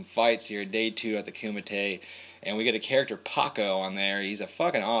get to some fights here, day 2 at the Kumite. And we get a character, Paco, on there. He's a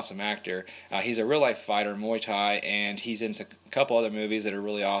fucking awesome actor. He's a real-life fighter, Muay Thai, and he's into a couple other movies that are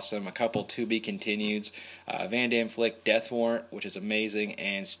really awesome. A couple to be continued. Van Damme flick Death Warrant, which is amazing,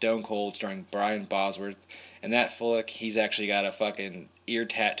 and Stone Cold starring Brian Bosworth. And that flick, he's actually got a fucking ear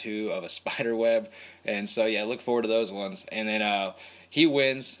tattoo of a spider web. And so, yeah, look forward to those ones. And then he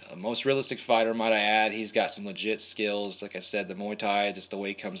wins. Most realistic fighter, might I add. He's got some legit skills. Like I said, the Muay Thai, just the way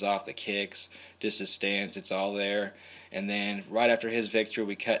he comes off, the kicks, just his stance, it's all there. And then right after his victory,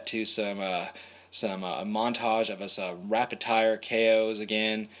 we cut to some montage of us rapid-fire KOs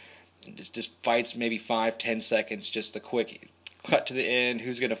again. Just fights maybe 5-10 seconds, just a quick cut to the end.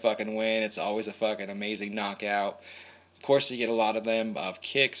 Who's going to fucking win? It's always a fucking amazing knockout. Of course, you get a lot of them of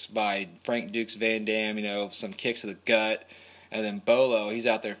kicks by Frank Dukes Van Damme, some kicks to the gut. And then Bolo, he's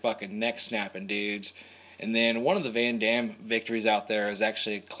out there fucking neck-snapping dudes. And then one of the Van Damme victories out there is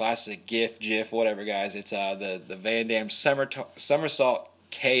actually a classic GIF, whatever, guys. It's the Van Damme somersault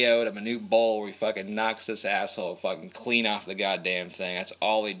KO to Manute Bol, where he fucking knocks this asshole fucking clean off the goddamn thing. That's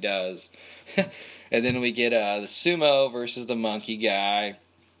all he does. And then we get the sumo versus the monkey guy.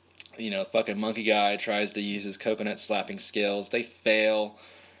 Fucking monkey guy tries to use his coconut slapping skills. They fail.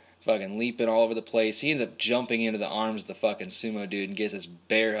 Fucking leaping all over the place. He ends up jumping into the arms of the fucking sumo dude and gets this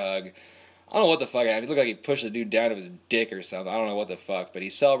bear hug. I don't know what the fuck happened. It looked like he pushed the dude down to his dick or something. I don't know what the fuck. But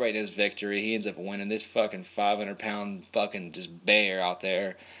he's celebrating his victory. He ends up winning this fucking 500-pound fucking just bear out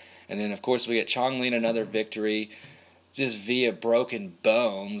there. And then, of course, we get Chong Li another victory just via broken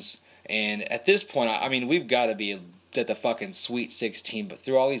bones. And at this point, I mean, we've got to be at the fucking Sweet 16. But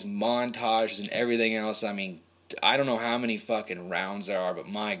through all these montages and everything else, I mean, I don't know how many fucking rounds there are, but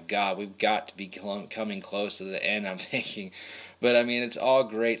my God, we've got to be coming close to the end, I'm thinking. But, I mean, it's all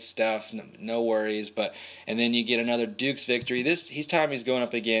great stuff, no worries. And then you get another Dukes victory. He's going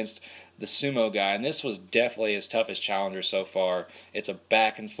up against the sumo guy, and this was definitely his toughest challenger so far. It's a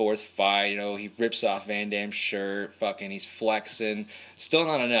back-and-forth fight. He rips off Van Damme's shirt, fucking, he's flexing. Still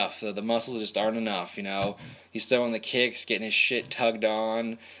not enough. The muscles just aren't enough, He's throwing the kicks, getting his shit tugged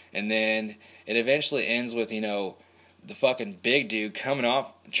on, and then it eventually ends with, the fucking big dude coming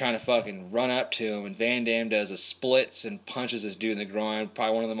up, trying to fucking run up to him, and Van Damme does a splits and punches this dude in the groin,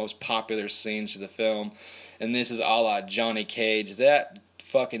 probably one of the most popular scenes of the film. and this is a la Johnny Cage. That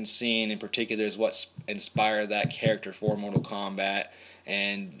fucking scene in particular is what inspired that character for Mortal Kombat.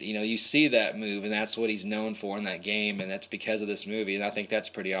 And, you know, you see that move, and that's what he's known for in that game, and that's because of this movie, and I think that's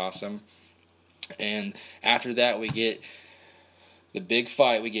pretty awesome. And after that, we get the big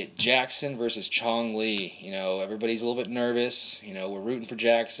fight. We get Jackson versus Chong Li. You know, everybody's a little bit nervous. You know, we're rooting for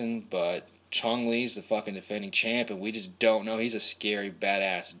Jackson, but Chong Li's the fucking defending champ, and we just don't know. He's a scary,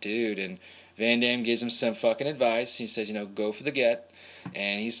 badass dude, and Van Damme gives him some fucking advice. He says, you know, go for the gut.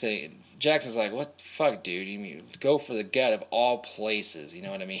 And he's saying, Jackson's like, what the fuck, dude? You mean go for the gut of all places? You know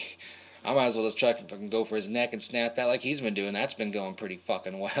what I mean? I might as well just try to fucking go for his neck and snap that like he's been doing. That's been going pretty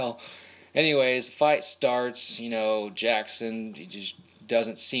fucking well. Anyways, the fight starts. You know, Jackson, he just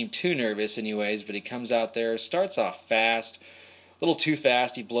doesn't seem too nervous anyways, but he comes out there, starts off fast, a little too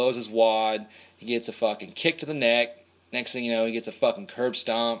fast. He blows his wad. He gets a fucking kick to the neck. Next thing you know, he gets a fucking curb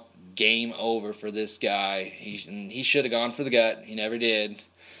stomp. Game over for this guy. He should have gone for the gut. He never did.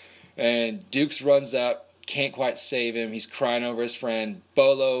 And Dukes runs up, can't quite save him. He's crying over his friend.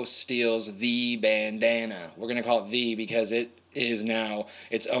 Bolo steals the bandana. We're going to call it the because it is now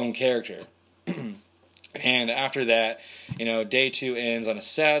its own character. And after that, you know, day 2 ends on a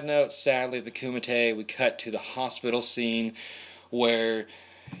sad note. Sadly, at the Kumite, we cut to the hospital scene where,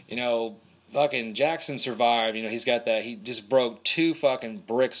 you know, fucking Jackson survived. You know, he's got that. He just broke 2 fucking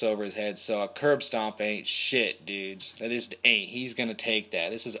bricks over his head. So a curb stomp ain't shit, dudes. That just ain't. He's gonna take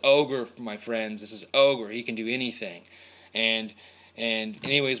that. This is Ogre, my friends. This is Ogre. He can do anything. And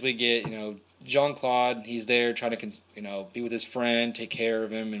anyways, we get, you know, Jean-Claude. He's there trying to, you know, be with his friend, take care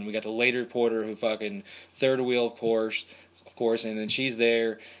of him. And we got the lady reporter who fucking third wheel, of course. And then she's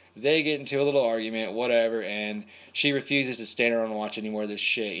there. They get into a little argument, whatever, and she refuses to stand around and watch any more of this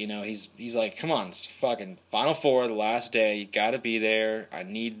shit. You know, he's like, come on, it's fucking Final Four, the last day. You gotta be there. I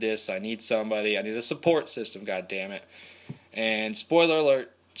need this. I need somebody. I need a support system, goddammit. And spoiler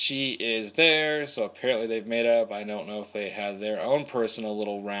alert, she is there, so apparently they've made up. I don't know if they had their own personal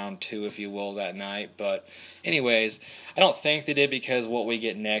little round 2, if you will, that night. But anyways, I don't think they did because what we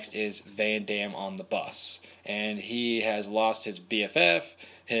get next is Van Damme on the bus. And he has lost his BFF,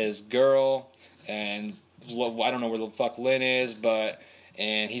 his girl, and I don't know where the fuck Lynn is,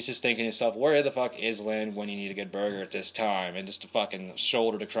 and he's just thinking to himself, where the fuck is Lynn when you need a good burger at this time? And just a fucking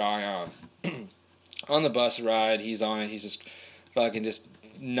shoulder to cry on. On the bus ride, he's on it, he's just fucking just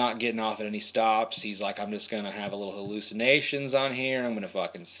not getting off it, and he stops. He's like, I'm just gonna have a little hallucinations on here, I'm gonna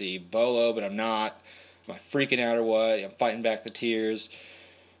fucking see Bolo, but I'm not. Am I freaking out or what? I'm fighting back the tears.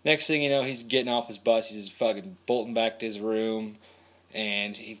 Next thing you know, he's getting off his bus, he's just fucking bolting back to his room.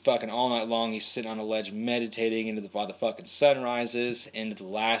 And he fucking all night long, he's sitting on a ledge meditating while the fucking sun rises into the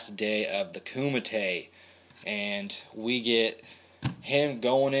last day of the Kumite. And we get him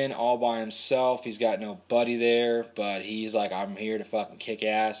going in all by himself. He's got no buddy there, but he's like, I'm here to fucking kick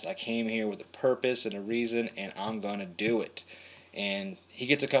ass. I came here with a purpose and a reason, and I'm gonna do it. And he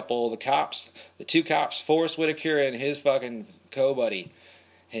gets a couple of the cops, the 2 cops, Forrest Whitaker and his fucking co-buddy,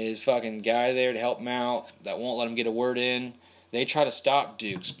 his fucking guy there to help him out that won't let him get a word in. They try to stop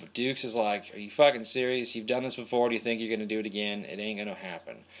Dukes, but Dukes is like, are you fucking serious? You've done this before. Do you think you're going to do it again? It ain't going to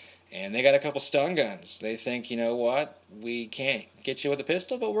happen. And they got a couple stun guns. They think, you know what? We can't get you with a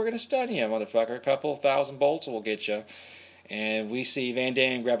pistol, but we're going to stun you, motherfucker. A couple 1,000 bolts will get you. And we see Van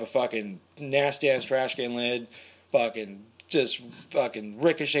Damme grab a fucking nasty-ass trash can lid, fucking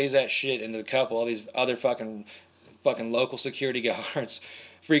ricochets that shit into a couple of these other fucking local security guards.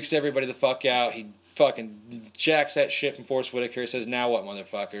 Freaks everybody the fuck out. He fucking jacks that shit from Forrest Whitaker. Says, now what,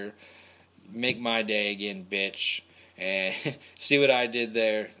 motherfucker? Make my day again, bitch. And see what I did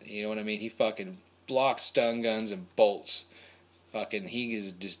there? You know what I mean? He fucking blocks stun guns and bolts. Fucking, he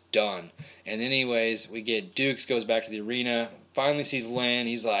is just done. And anyways, we get Dukes goes back to the arena. Finally sees Lynn.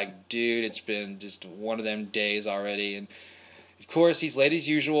 He's like, dude, it's been just one of them days already. And of course, he's late as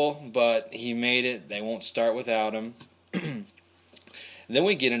usual, but he made it. They won't start without him. Then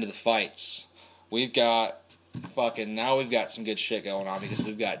we get into the fights. We've got some good shit going on because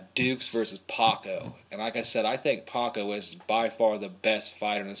we've got Dukes versus Paco. And like I said, I think Paco is by far the best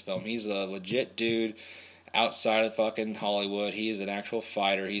fighter in this film. He's a legit dude outside of fucking Hollywood. He is an actual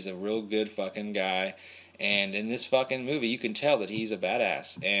fighter. He's a real good fucking guy. And in this fucking movie, you can tell that he's a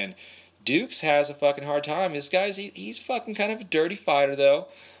badass. And Dukes has a fucking hard time. This guy's, he's fucking kind of a dirty fighter, though.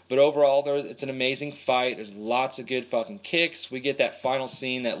 But overall, it's an amazing fight. There's lots of good fucking kicks. We get that final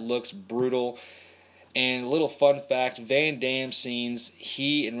scene that looks brutal. And a little fun fact, Van Damme scenes,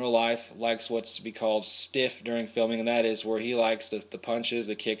 he in real life likes what's to be called stiff during filming, and that is where he likes the punches,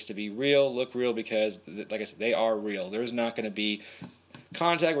 the kicks to be real, look real, because, like I said, they are real. There's not going to be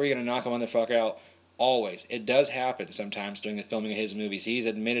contact where you're going to knock a motherfucker out always. It does happen sometimes during the filming of his movies. He's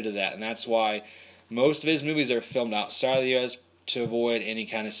admitted to that, and that's why most of his movies are filmed outside of the U.S. to avoid any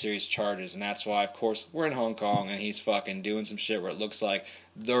kind of serious charges. And that's why, of course, we're in Hong Kong, and he's fucking doing some shit where it looks like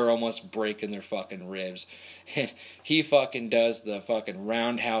they're almost breaking their fucking ribs. And he fucking does the fucking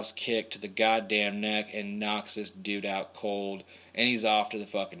roundhouse kick to the goddamn neck and knocks this dude out cold, and he's off to the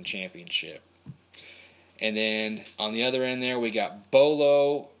fucking championship. And then on the other end there, we got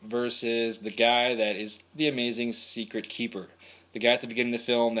Bolo versus the guy that is the amazing Secret Keeper. The guy at the beginning of the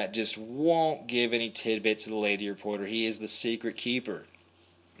film that just won't give any tidbit to the lady reporter. He is the Secret Keeper.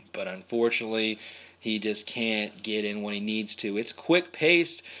 But unfortunately, he just can't get in when he needs to. It's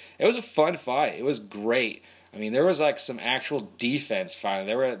quick-paced. It was a fun fight. It was great. I mean, there was like some actual defense finally.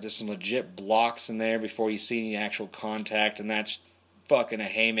 There were just some legit blocks in there before you see any actual contact, and that's fucking a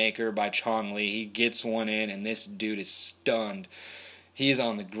haymaker by Chong Li. He gets one in, and this dude is stunned. He's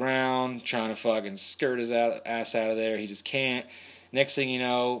on the ground trying to fucking skirt his ass out of there. He just can't. Next thing you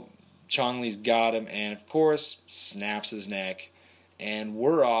know, Chong Li's got him, and of course, snaps his neck. And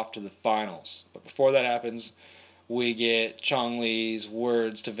we're off to the finals. But before that happens, we get Chong Li's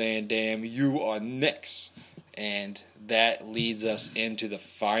words to Van Damme, "You are next." And that leads us into the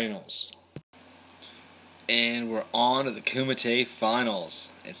finals. And we're on to the Kumite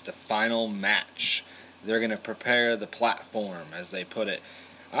finals. It's the final match. They're going to prepare the platform, as they put it.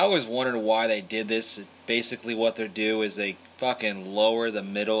 I always wondered why they did this. Basically what they do is they fucking lower the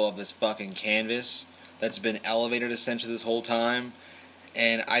middle of this fucking canvas that's been elevated essentially this whole time.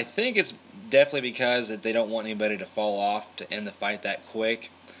 And I think it's definitely because that they don't want anybody to fall off to end the fight that quick.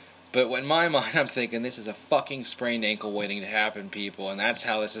 But in my mind, I'm thinking this is a fucking sprained ankle waiting to happen, people. And that's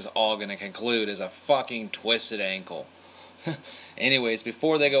how this is all going to conclude, is a fucking twisted ankle. Anyways,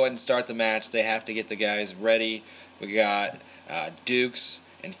 before they go ahead and start the match, they have to get the guys ready. We got Dukes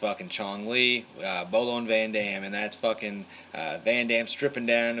and fucking Chong Li, Bolo and Van Damme, and that's fucking Van Damme stripping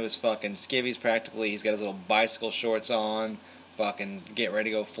down to his fucking skivvies practically. He's got his little bicycle shorts on, fucking get ready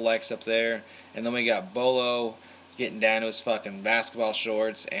to go flex up there. And then we got Bolo getting down to his fucking basketball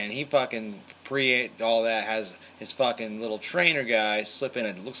shorts, and he fucking all that has his fucking little trainer guy slip in,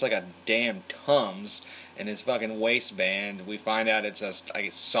 it looks like a damn Tums in his fucking waistband. We find out it's a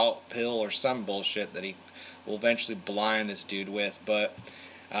salt pill or some bullshit that he will eventually blind this dude with, but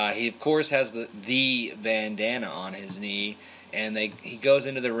he of course has the bandana on his knee, and he goes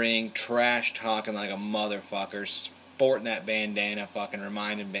into the ring trash talking like a motherfucker, sporting that bandana, fucking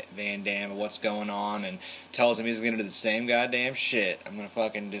reminding Van Damme of what's going on, and tells him he's gonna do the same goddamn shit. I'm gonna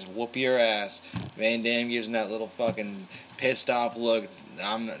fucking just whoop your ass. Van Damme gives him that little fucking pissed off look.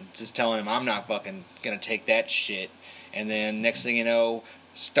 I'm just telling him I'm not fucking gonna take that shit. And then next thing you know,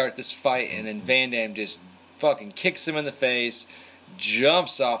 start this fight, and then Van Damme just fucking kicks him in the face,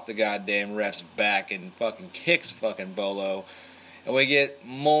 jumps off the goddamn ref's back, and fucking kicks fucking Bolo. And we get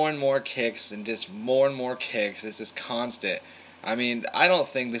more and more kicks, and just more and more kicks. It's just constant. I mean, I don't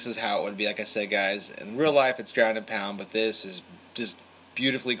think this is how it would be. Like I said, guys, in real life it's ground and pound, but this is just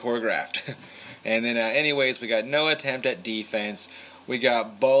beautifully choreographed. And then, anyways, we got no attempt at defense. We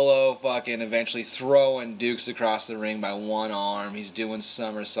got Bolo fucking eventually throwing Dukes across the ring by one arm. He's doing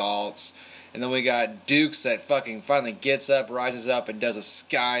somersaults. And then we got Dukes that fucking finally gets up, rises up, and does a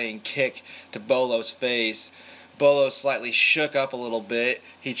skying kick to Bolo's face. Bolo slightly shook up a little bit.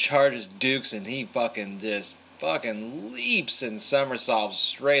 He charges Dukes, and he fucking just fucking leaps and somersaults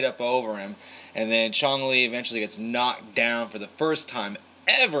straight up over him. And then Chong Li eventually gets knocked down for the first time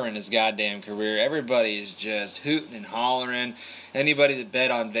ever in his goddamn career. Everybody is just hooting and hollering. Anybody that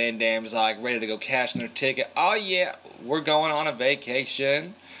bet on Van Damme's like ready to go cash in their ticket. Oh yeah, we're going on a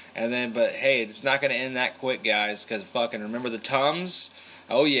vacation. And then, but hey, it's not going to end that quick, guys, because fucking remember the Tums?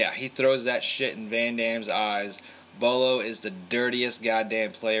 Oh yeah, he throws that shit in Van Damme's eyes. Bolo is the dirtiest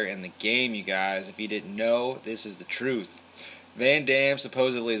goddamn player in the game, you guys. If you didn't know, this is the truth. Van Damme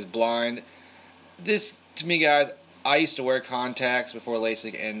supposedly is blind. This, to me, guys, I used to wear contacts before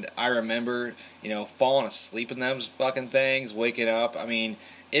LASIK, and I remember, falling asleep in those fucking things, waking up. I mean,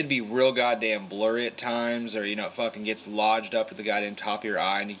 it'd be real goddamn blurry at times, or, it fucking gets lodged up to the goddamn top of your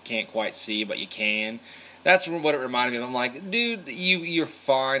eye, and you can't quite see, but you can. That's what it reminded me of. I'm like, dude, you're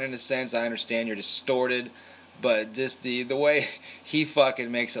fine in a sense. I understand you're distorted, but just the way he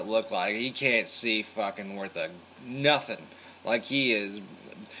fucking makes it look like he can't see fucking worth a nothing. Like he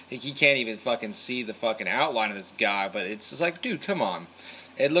can't even fucking see the fucking outline of this guy, but it's just like, dude, come on.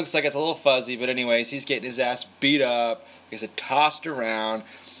 It looks like it's a little fuzzy, but anyways, he's getting his ass beat up, gets tossed around,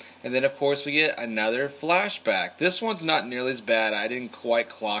 and then of course we get another flashback. This one's not nearly as bad. I didn't quite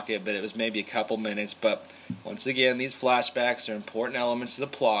clock it, but it was maybe a couple minutes, but once again, these flashbacks are important elements to the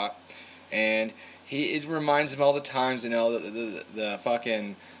plot, and it reminds him all the times, the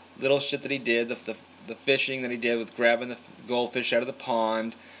fucking little shit that he did, the fishing that he did with grabbing the goldfish out of the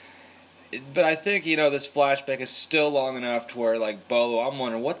pond. But I think, this flashback is still long enough to where, like, Bolo, I'm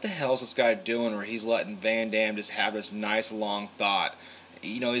wondering, what the hell's this guy doing where he's letting Van Damme just have this nice long thought?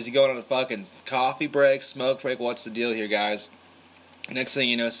 Is he going on a fucking coffee break, smoke break? What's the deal here, guys? Next thing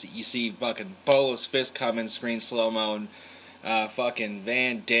you know, you see fucking Bolo's fist come in screen slow-mo, and fucking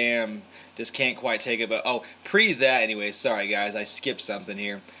Van Damme just can't quite take it. But, pre that anyway, sorry guys, I skipped something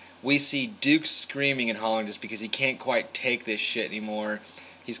here. We see Duke screaming and hollering just because he can't quite take this shit anymore.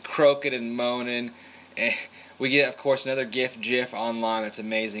 He's croaking and moaning. And we get, of course, another GIF online that's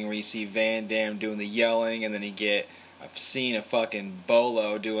amazing where you see Van Damme doing the yelling, and then you get a scene of fucking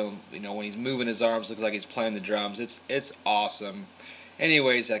Bolo doing, when he's moving his arms, looks like he's playing the drums. It's awesome.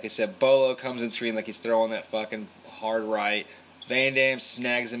 Anyways, like I said, Bolo comes in screen like he's throwing that fucking hard right. Van Damme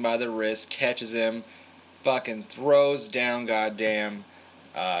snags him by the wrist, catches him, fucking throws down goddamn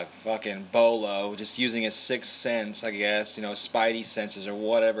fucking Bolo, just using his sixth sense, I guess, spidey senses or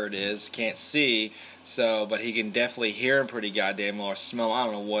whatever it is, can't see, but he can definitely hear him pretty goddamn well, or smell, I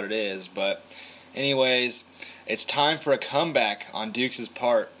don't know what it is, but anyways, it's time for a comeback on Duke's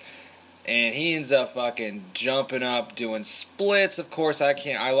part, and he ends up fucking jumping up, doing splits. Of course,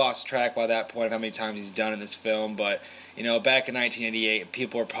 I lost track by that point of how many times he's done in this film, but back in 1988,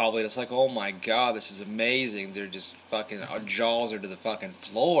 people were probably just like, oh my god, this is amazing. They're just fucking, our jaws are to the fucking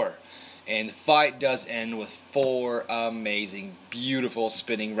floor. And the fight does end with 4 amazing, beautiful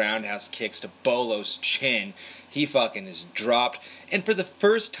spinning roundhouse kicks to Bolo's chin. He fucking is dropped. And for the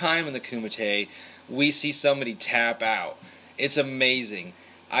first time in the Kumite, we see somebody tap out. It's amazing.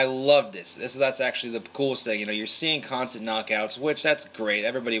 I love this. That's actually the coolest thing. You're seeing constant knockouts, which that's great.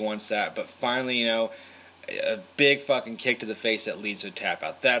 Everybody wants that. But finally, a big fucking kick to the face that leads to a tap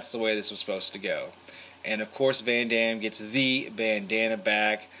out. That's the way this was supposed to go. And of course Van Damme gets the bandana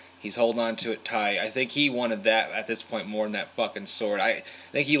back. He's holding on to it tight. I think he wanted that at this point more than that fucking sword. I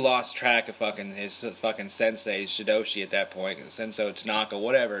think he lost track of fucking his fucking sensei Shidoshi at that point. Sensei Tanaka,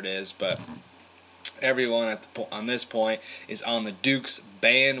 whatever it is. But everyone on this point is on the Duke's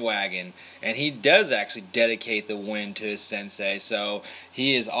bandwagon. And he does actually dedicate the win to his sensei. So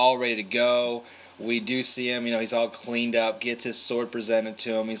he is all ready to go. We do see him, he's all cleaned up, gets his sword presented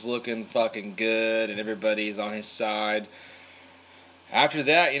to him, he's looking fucking good, and everybody's on his side. After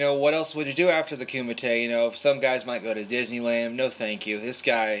that, what else would you do after the Kumite? Some guys might go to Disneyland, no thank you. This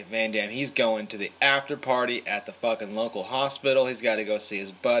guy, Van Damme, he's going to the after party at the fucking local hospital. He's got to go see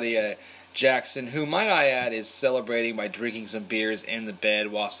his buddy, Jackson, who, might I add, is celebrating by drinking some beers in the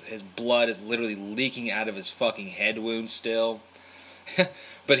bed whilst his blood is literally leaking out of his fucking head wound still.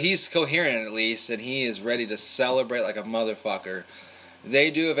 But he's coherent at least, and he is ready to celebrate like a motherfucker. They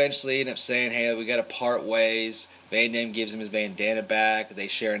do eventually end up saying, hey, we gotta part ways. Van Damme gives him his bandana back. They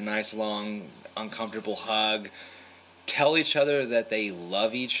share a nice, long, uncomfortable hug. Tell each other that they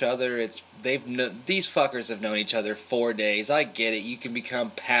love each other. These fuckers have known each other 4 days. I get it. You can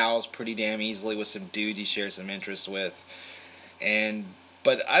become pals pretty damn easily with some dudes you share some interests with.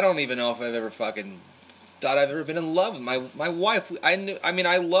 But I don't even know if I've ever fucking thought I've ever been in love with my wife.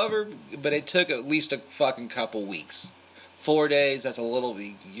 I love her, but it took at least a fucking couple weeks. 4 days, that's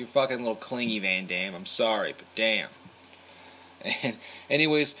you're fucking a little clingy, Van Damme. I'm sorry, but damn. And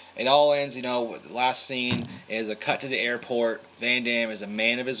anyways, it all ends, the last scene is a cut to the airport. Van Damme is a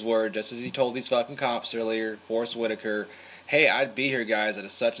man of his word, just as he told these fucking cops earlier, Forrest Whitaker, hey, I'd be here, guys, at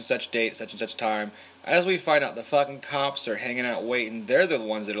a such and such date, such and such time. As we find out, the fucking cops are hanging out waiting. They're the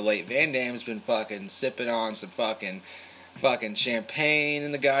ones that are late. Van Damme's been fucking sipping on some fucking champagne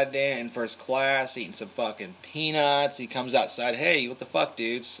in the goddamn first class, eating some fucking peanuts. He comes outside, hey, what the fuck,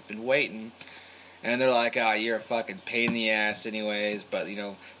 dudes? Been waiting. And they're like, you're a fucking pain in the ass anyways. But,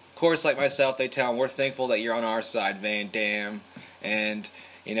 of course, like myself, they tell him, we're thankful that you're on our side, Van Damme. And,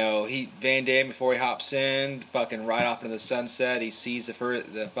 Van Damme, before he hops in, fucking right off into the sunset, he sees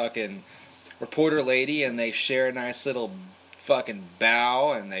the fucking reporter lady, and they share a nice little fucking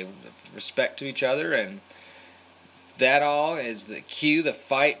bow, and they respect to each other, and that all is the cue, the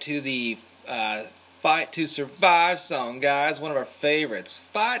fight to survive song, guys. One of our favorites.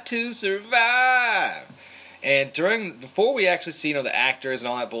 Fight to survive. And before we actually see, the actors and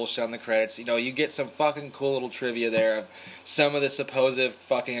all that bullshit on the credits, you get some fucking cool little trivia there of some of the supposed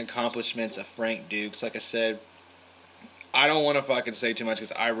fucking accomplishments of Frank Dukes. Like I said, I don't want to fucking say too much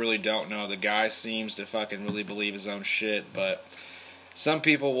because I really don't know. The guy seems to fucking really believe his own shit, but some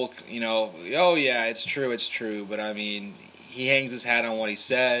people will, oh yeah, it's true, but I mean, he hangs his hat on what he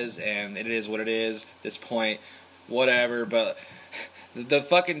says, and it is what it is at this point, whatever, but The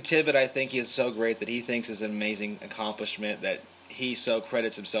fucking tidbit I think is so great that he thinks is an amazing accomplishment that he so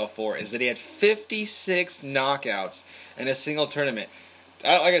credits himself for is that he had 56 knockouts in a single tournament.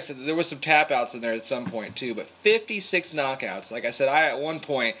 Like I said, there was some tap outs in there at some point too, but 56 knockouts. Like I said, at one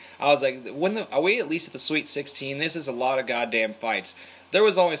point I was like, are we at least at the Sweet 16? This is a lot of goddamn fights. There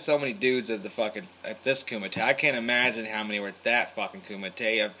was only so many dudes at this Kumite. I can't imagine how many were at that fucking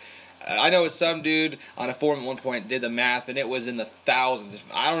Kumite. I know some dude on a forum at one point did the math, and it was in the thousands.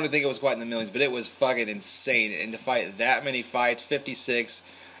 I don't even think it was quite in the millions, but it was fucking insane. And to fight that many fights, 56.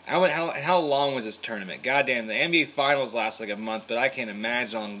 How long was this tournament? Goddamn, the NBA Finals last like a month, but I can't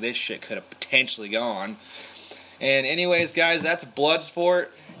imagine how long this shit could have potentially gone. And anyways, guys, that's Bloodsport.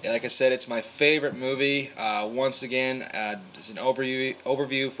 Like I said, it's my favorite movie. Once again, it's an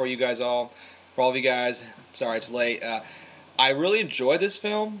overview for you guys all. For all of you guys, sorry it's late. I really enjoyed this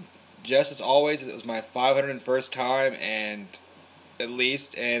film. Just as always, it was my 501st time, and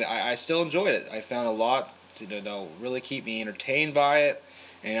I still enjoyed it. I found a lot to really keep me entertained by it.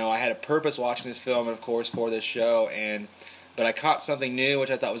 I had a purpose watching this film, and of course for this show, but I caught something new,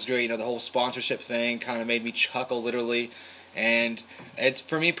 which I thought was great. The whole sponsorship thing kind of made me chuckle, literally. And it's,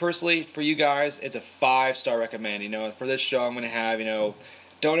 for me personally, for you guys, it's a 5-star recommend. For this show, I'm going to have,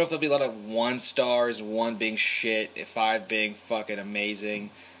 don't know if there'll be a lot of 1 stars, 1 being shit, 5 being fucking amazing,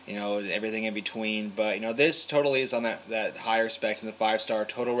 everything in between. But, this totally is on that higher spectrum, the 5-star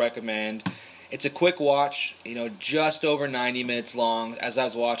total recommend. It's a quick watch, just over 90 minutes long. As I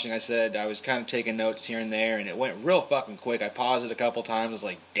was watching, I said I was kind of taking notes here and there, and it went real fucking quick. I paused it a couple times. I was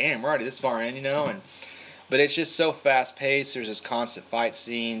like, damn, we're already this far in, But it's just so fast-paced. There's this constant fight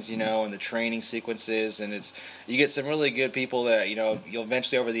scenes, and the training sequences, and you get some really good people that, you'll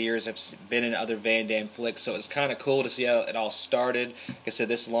eventually over the years have been in other Van Damme flicks, so it's kind of cool to see how it all started. Like I said,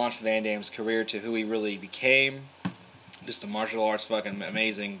 this launched Van Damme's career to who he really became. Just a martial arts fucking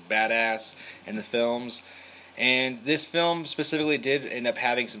amazing badass in the films. And this film specifically did end up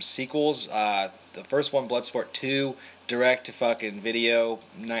having some sequels. The first one, Bloodsport 2, direct to fucking video.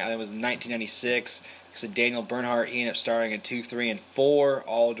 It was 1996. So Daniel Bernhardt, he ended up starring in 2, 3, and 4,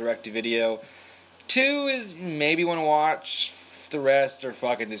 all direct to video. 2 is maybe want to watch. The rest are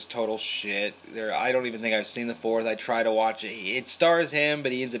fucking just total shit. I don't even think I've seen the 4th. I try to watch it. It stars him,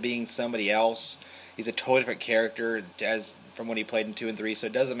 but he ends up being somebody else. He's a totally different character from what he played in 2 and 3, so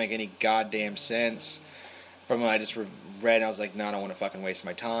it doesn't make any goddamn sense. From what I just read, I was like, no, I don't want to fucking waste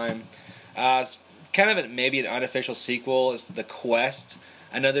my time. It's kind of maybe an unofficial sequel. It's The Quest,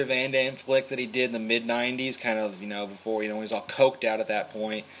 another Van Damme flick that he did in the mid-90s, kind of, before, he was all coked out at that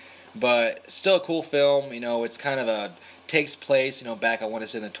point. But still a cool film. It's kind of takes place, back, I want to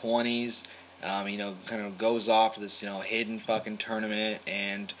say, in the 20s. Kind of goes off to this, hidden fucking tournament,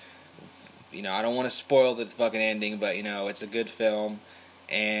 and I don't want to spoil the fucking ending, but it's a good film,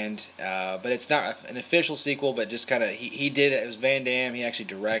 and but it's not an official sequel, but just kind of he did it. It was Van Damme. He actually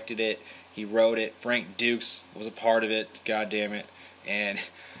directed it. He wrote it. Frank Dukes was a part of it. God damn it!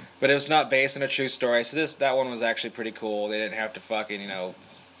 But it was not based on a true story. So that one was actually pretty cool. They didn't have to fucking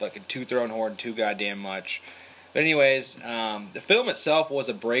fucking toot their own horn too goddamn much. But anyways, the film itself was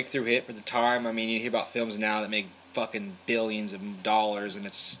a breakthrough hit for the time. I mean, you hear about films now that make fucking billions of dollars, and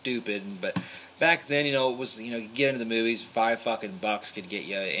it's stupid. But back then, it was, you get into the movies, $5 fucking bucks could get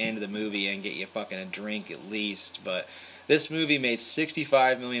you into the movie and get you fucking a drink at least. But this movie made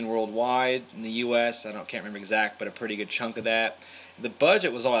 $65 million worldwide. In the U.S., can't remember exact, but a pretty good chunk of that. The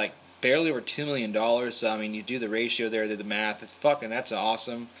budget was all like barely over $2 million. So I mean, you do the ratio there, do the math. That's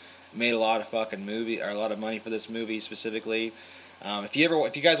awesome. Made a lot of fucking a lot of money for this movie specifically. If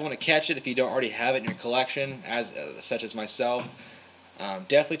you guys want to catch it, if you don't already have it in your collection, such as myself,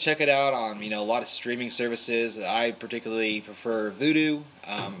 definitely check it out on a lot of streaming services. I particularly prefer Vudu.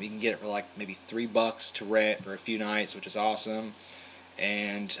 You can get it for like maybe $3 to rent for a few nights, which is awesome.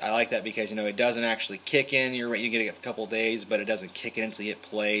 And I like that because it doesn't actually kick in. You get it a couple days, but it doesn't kick in until you hit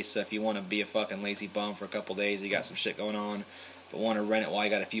play. So if you want to be a fucking lazy bum for a couple days, you got some shit going on, but want to rent it while you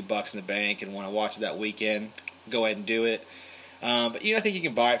got a few bucks in the bank and want to watch it that weekend, go ahead and do it. But I think you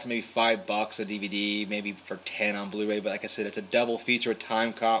can buy it for maybe $5 a DVD, maybe for $10 on Blu-ray. But like I said, it's a double feature with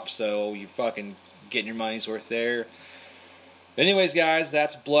Time Cop, so you're fucking getting your money's worth there. But anyways, guys,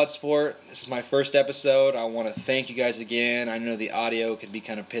 that's Bloodsport. This is my first episode. I want to thank you guys again. I know the audio could be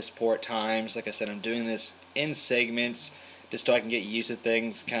kind of piss poor at times. Like I said, I'm doing this in segments just so I can get used to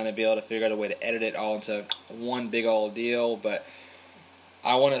things, kind of be able to figure out a way to edit it all into one big old deal. But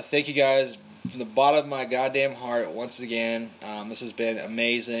I want to thank you guys from the bottom of my goddamn heart once again. This has been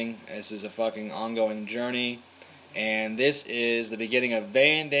amazing. This is a fucking ongoing journey. And this is the beginning of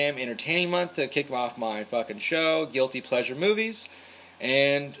Van Damme Entertaining Month to kick off my fucking show, Guilty Pleasure Movies.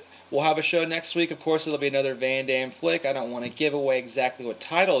 And we'll have a show next week. Of course, it'll be another Van Damme flick. I don't want to give away exactly what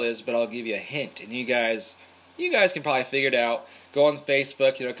title it is, but I'll give you a hint. And you guys can probably figure it out. Go on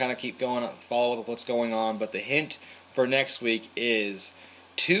Facebook, kind of keep going, follow with what's going on. But the hint for next week is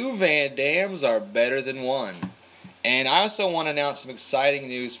 2 Van Dammes are better than 1. And I also want to announce some exciting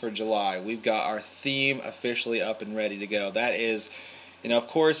news for July. We've got our theme officially up and ready to go. That is, of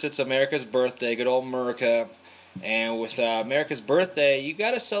course, it's America's birthday, good old America. And with America's birthday, you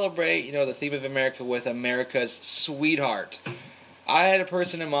got to celebrate, the theme of America with America's sweetheart. I had a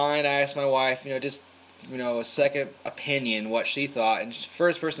person in mind. I asked my wife, a second opinion, what she thought. And the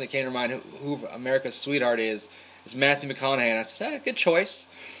first person that came to mind who America's sweetheart is Matthew McConaughey. And I said, good choice.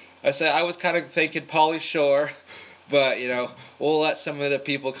 I said, I was kind of thinking Pauly Shore. But, we'll let some of the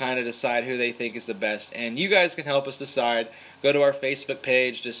people kind of decide who they think is the best. And you guys can help us decide. Go to our Facebook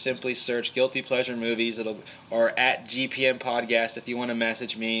page. Just simply search Guilty Pleasure Movies. Or at GPM Podcast if you want to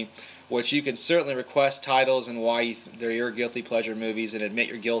message me. Which you can certainly request titles and why they're your Guilty Pleasure movies and admit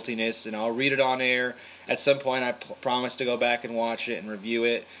your guiltiness. And I'll read it on air. At some point, I promise to go back and watch it and review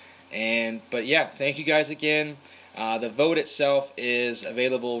it. But yeah, thank you guys again. The vote itself is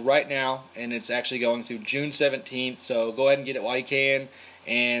available right now, and it's actually going through June 17th, so go ahead and get it while you can.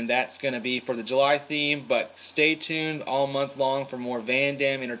 And that's going to be for the July theme, but stay tuned all month long for more Van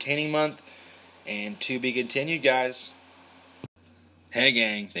Damme Entertaining Month. And to be continued, guys. Hey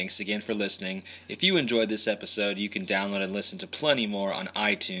gang, thanks again for listening. If you enjoyed this episode, you can download and listen to plenty more on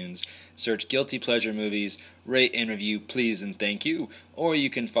iTunes. Search Guilty Pleasure Movies, rate and review, please and thank you. Or you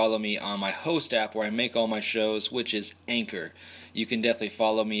can follow me on my host app where I make all my shows, which is Anchor. You can definitely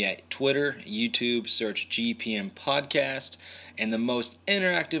follow me at Twitter, YouTube, search GPM Podcast. And the most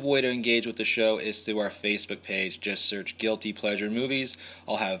interactive way to engage with the show is through our Facebook page. Just search Guilty Pleasure Movies.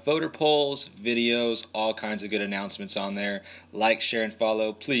 I'll have voter polls, videos, all kinds of good announcements on there. Like, share, and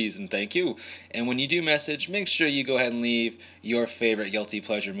follow, please and thank you. And when you do message, make sure you go ahead and leave your favorite Guilty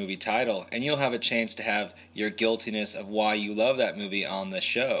Pleasure movie title. And you'll have a chance to have your guiltiness of why you love that movie on the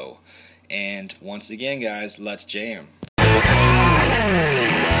show. And once again, guys, let's jam.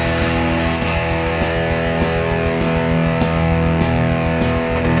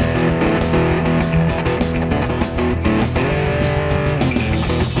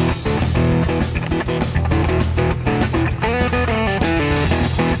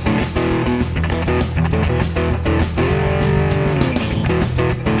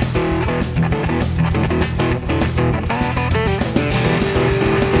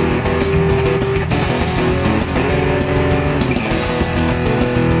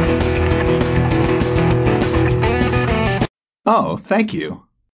 Oh, thank you.